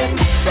chanting.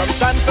 From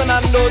San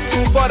Fernando to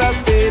Port of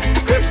Spain,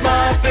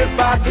 Christmas Christmas is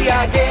party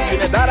again.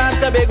 Trinidad and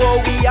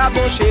Tobago, we have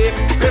no shame.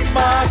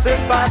 Christmas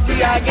is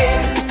party again.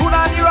 Food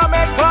and the rum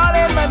and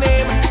calling my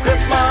name.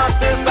 Christmas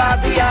is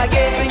party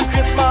again. Sing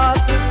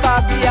Christmas is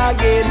party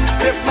again.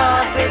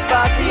 Christmas is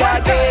party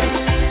again.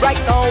 Right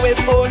now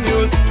it's old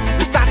news.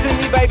 We starting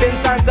the vibe in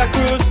Santa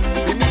Cruz.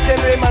 We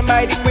meeting Raymond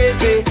by the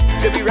Quizzy.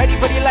 So we ready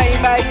for the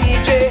line by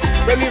EJ.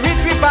 When we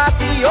reach, we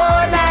party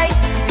all night.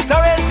 It's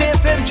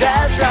orientation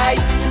just right.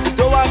 We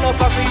don't want no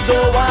fuss, we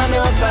don't want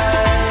no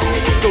fight.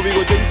 So we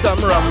go drink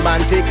some rum and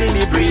take in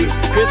the breeze.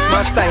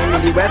 Christmas time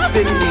in the West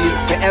Indies.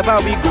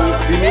 Wherever we go,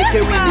 we make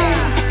it with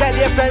names. Tell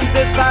your friends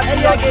it's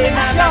party again.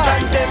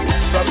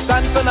 From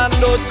San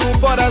Fernando to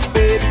Port of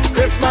Spain,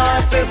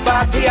 Christmas is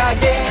party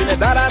again.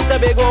 Trinidad and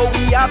Tobago,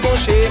 we have no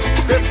shame.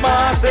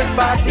 Christmas is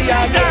party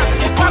again.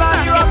 Put on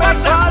your rum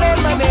and call in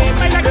my name.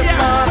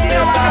 Christmas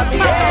is party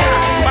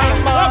again.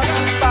 Christmas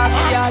is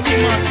party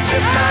again. Christmas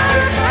is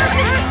party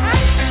again.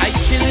 I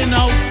chilling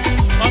out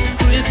on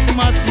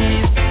Christmas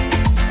Eve.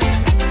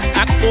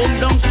 At home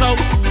down south,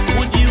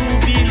 would you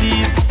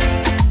believe?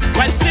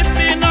 While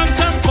sipping on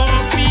some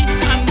coffee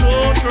and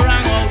road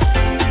rang out.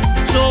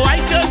 So I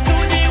just to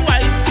the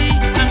wifey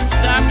and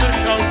start to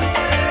shout.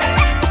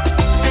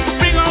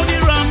 Bring out the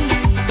rum,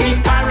 the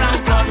parang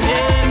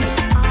coming.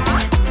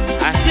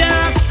 I hear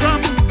a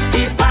strum,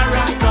 the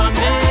parang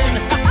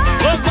coming.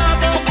 Go, go,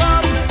 go, go,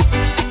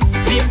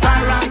 the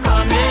parang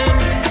coming.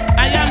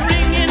 I am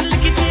ringing,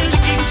 lickety,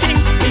 licking,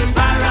 ting, the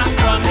parang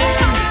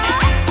coming.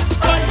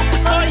 Oi,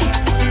 oi,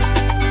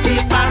 the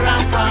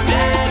parang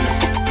coming.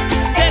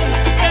 Hey,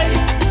 hey,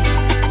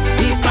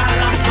 the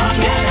parang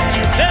coming.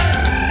 Hey.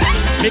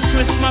 The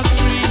Christmas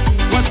tree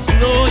was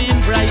glowing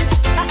bright.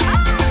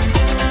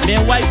 My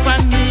wife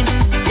and me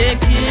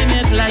taking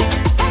it light.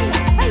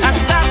 I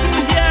start to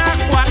hear a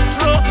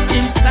quattro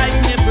inside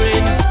my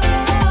brain.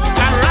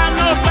 I ran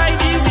out by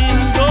the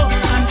window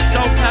and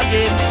shout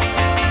again.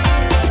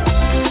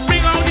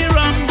 Bring out the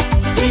rum,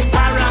 the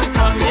parang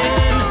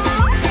coming.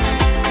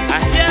 I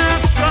hear a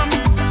strum,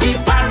 the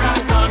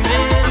parang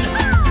coming.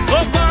 Go,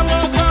 go, go,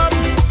 go,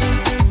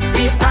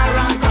 the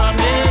parang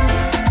coming.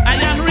 I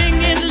am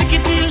ringing,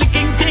 lickety,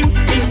 licking, ting,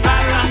 the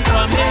parang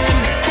coming.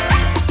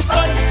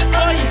 Oi,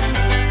 oi,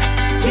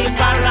 the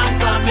parang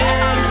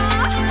coming.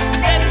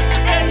 Hey,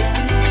 hey,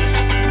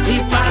 the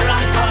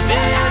parang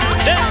coming.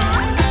 Hey.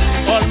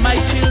 All my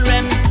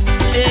children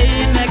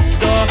playing next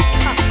door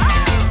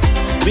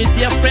with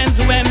their friends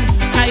when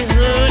I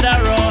heard a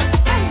roar.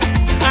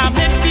 I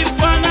make the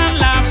fun and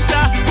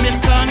laughter. My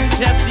son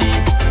Jesse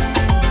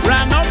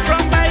ran up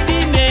from by the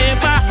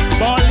neighbor,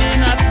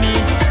 bawling at me.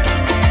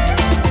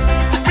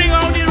 Bring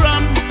out the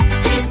rum,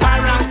 the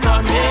parang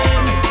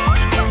coming.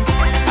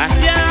 I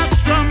hear a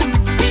strum,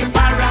 the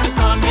parang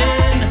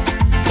coming.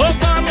 Go,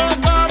 go, go,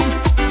 go,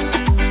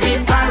 the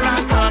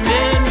parang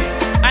coming.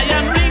 I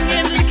am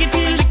ringing,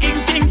 lickety, licking,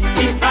 ting,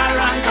 the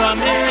parang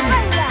coming.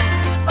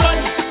 Oi,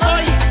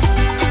 oi,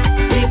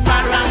 the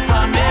parang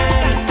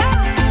coming.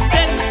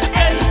 Hey,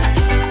 hey,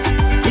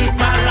 the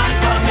parang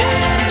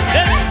coming.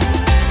 Hey.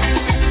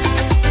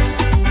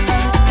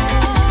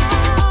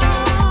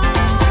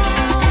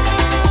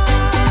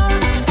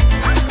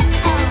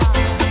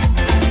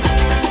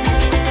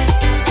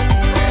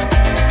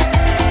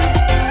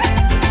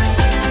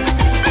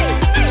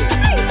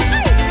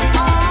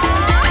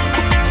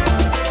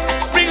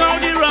 Bring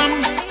out the rum,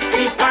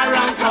 the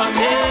parang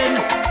coming.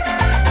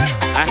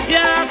 I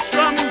hear a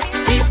strum,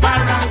 the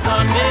parang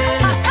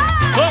coming.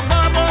 Go,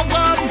 go, go,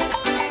 go,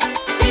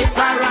 the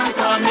parang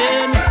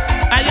coming.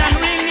 I am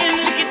ringing,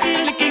 lickety,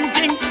 licking,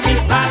 ting, the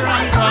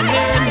parang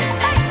coming.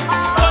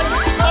 Oi,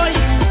 oi,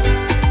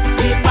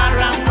 the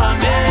parang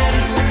coming.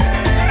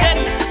 Hey,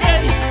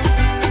 hey,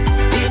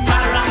 the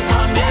parang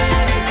coming.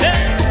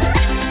 Hey.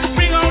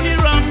 Bring out the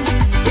rum,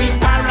 the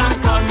parang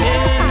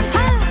coming.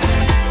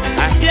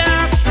 I hear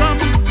a strum,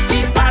 the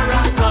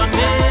parang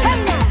coming.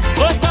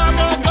 Go, go,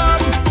 go, go,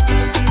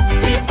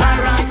 the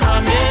parang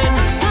coming.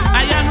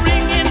 I am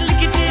ringing,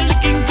 lickety,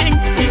 licking, ting,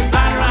 the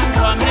parang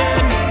coming.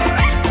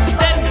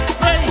 Hey,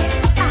 hey,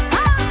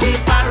 the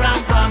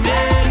parang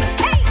coming.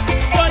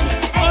 Oi,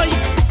 oi,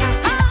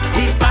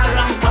 the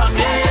parang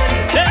coming.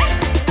 Hey.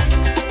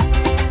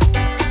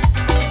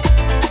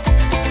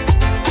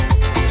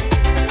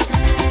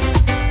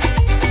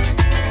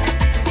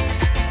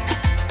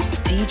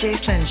 DJ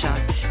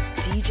Slingshot.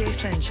 DJ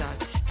Slingshot.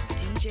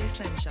 DJ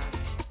Slingshot.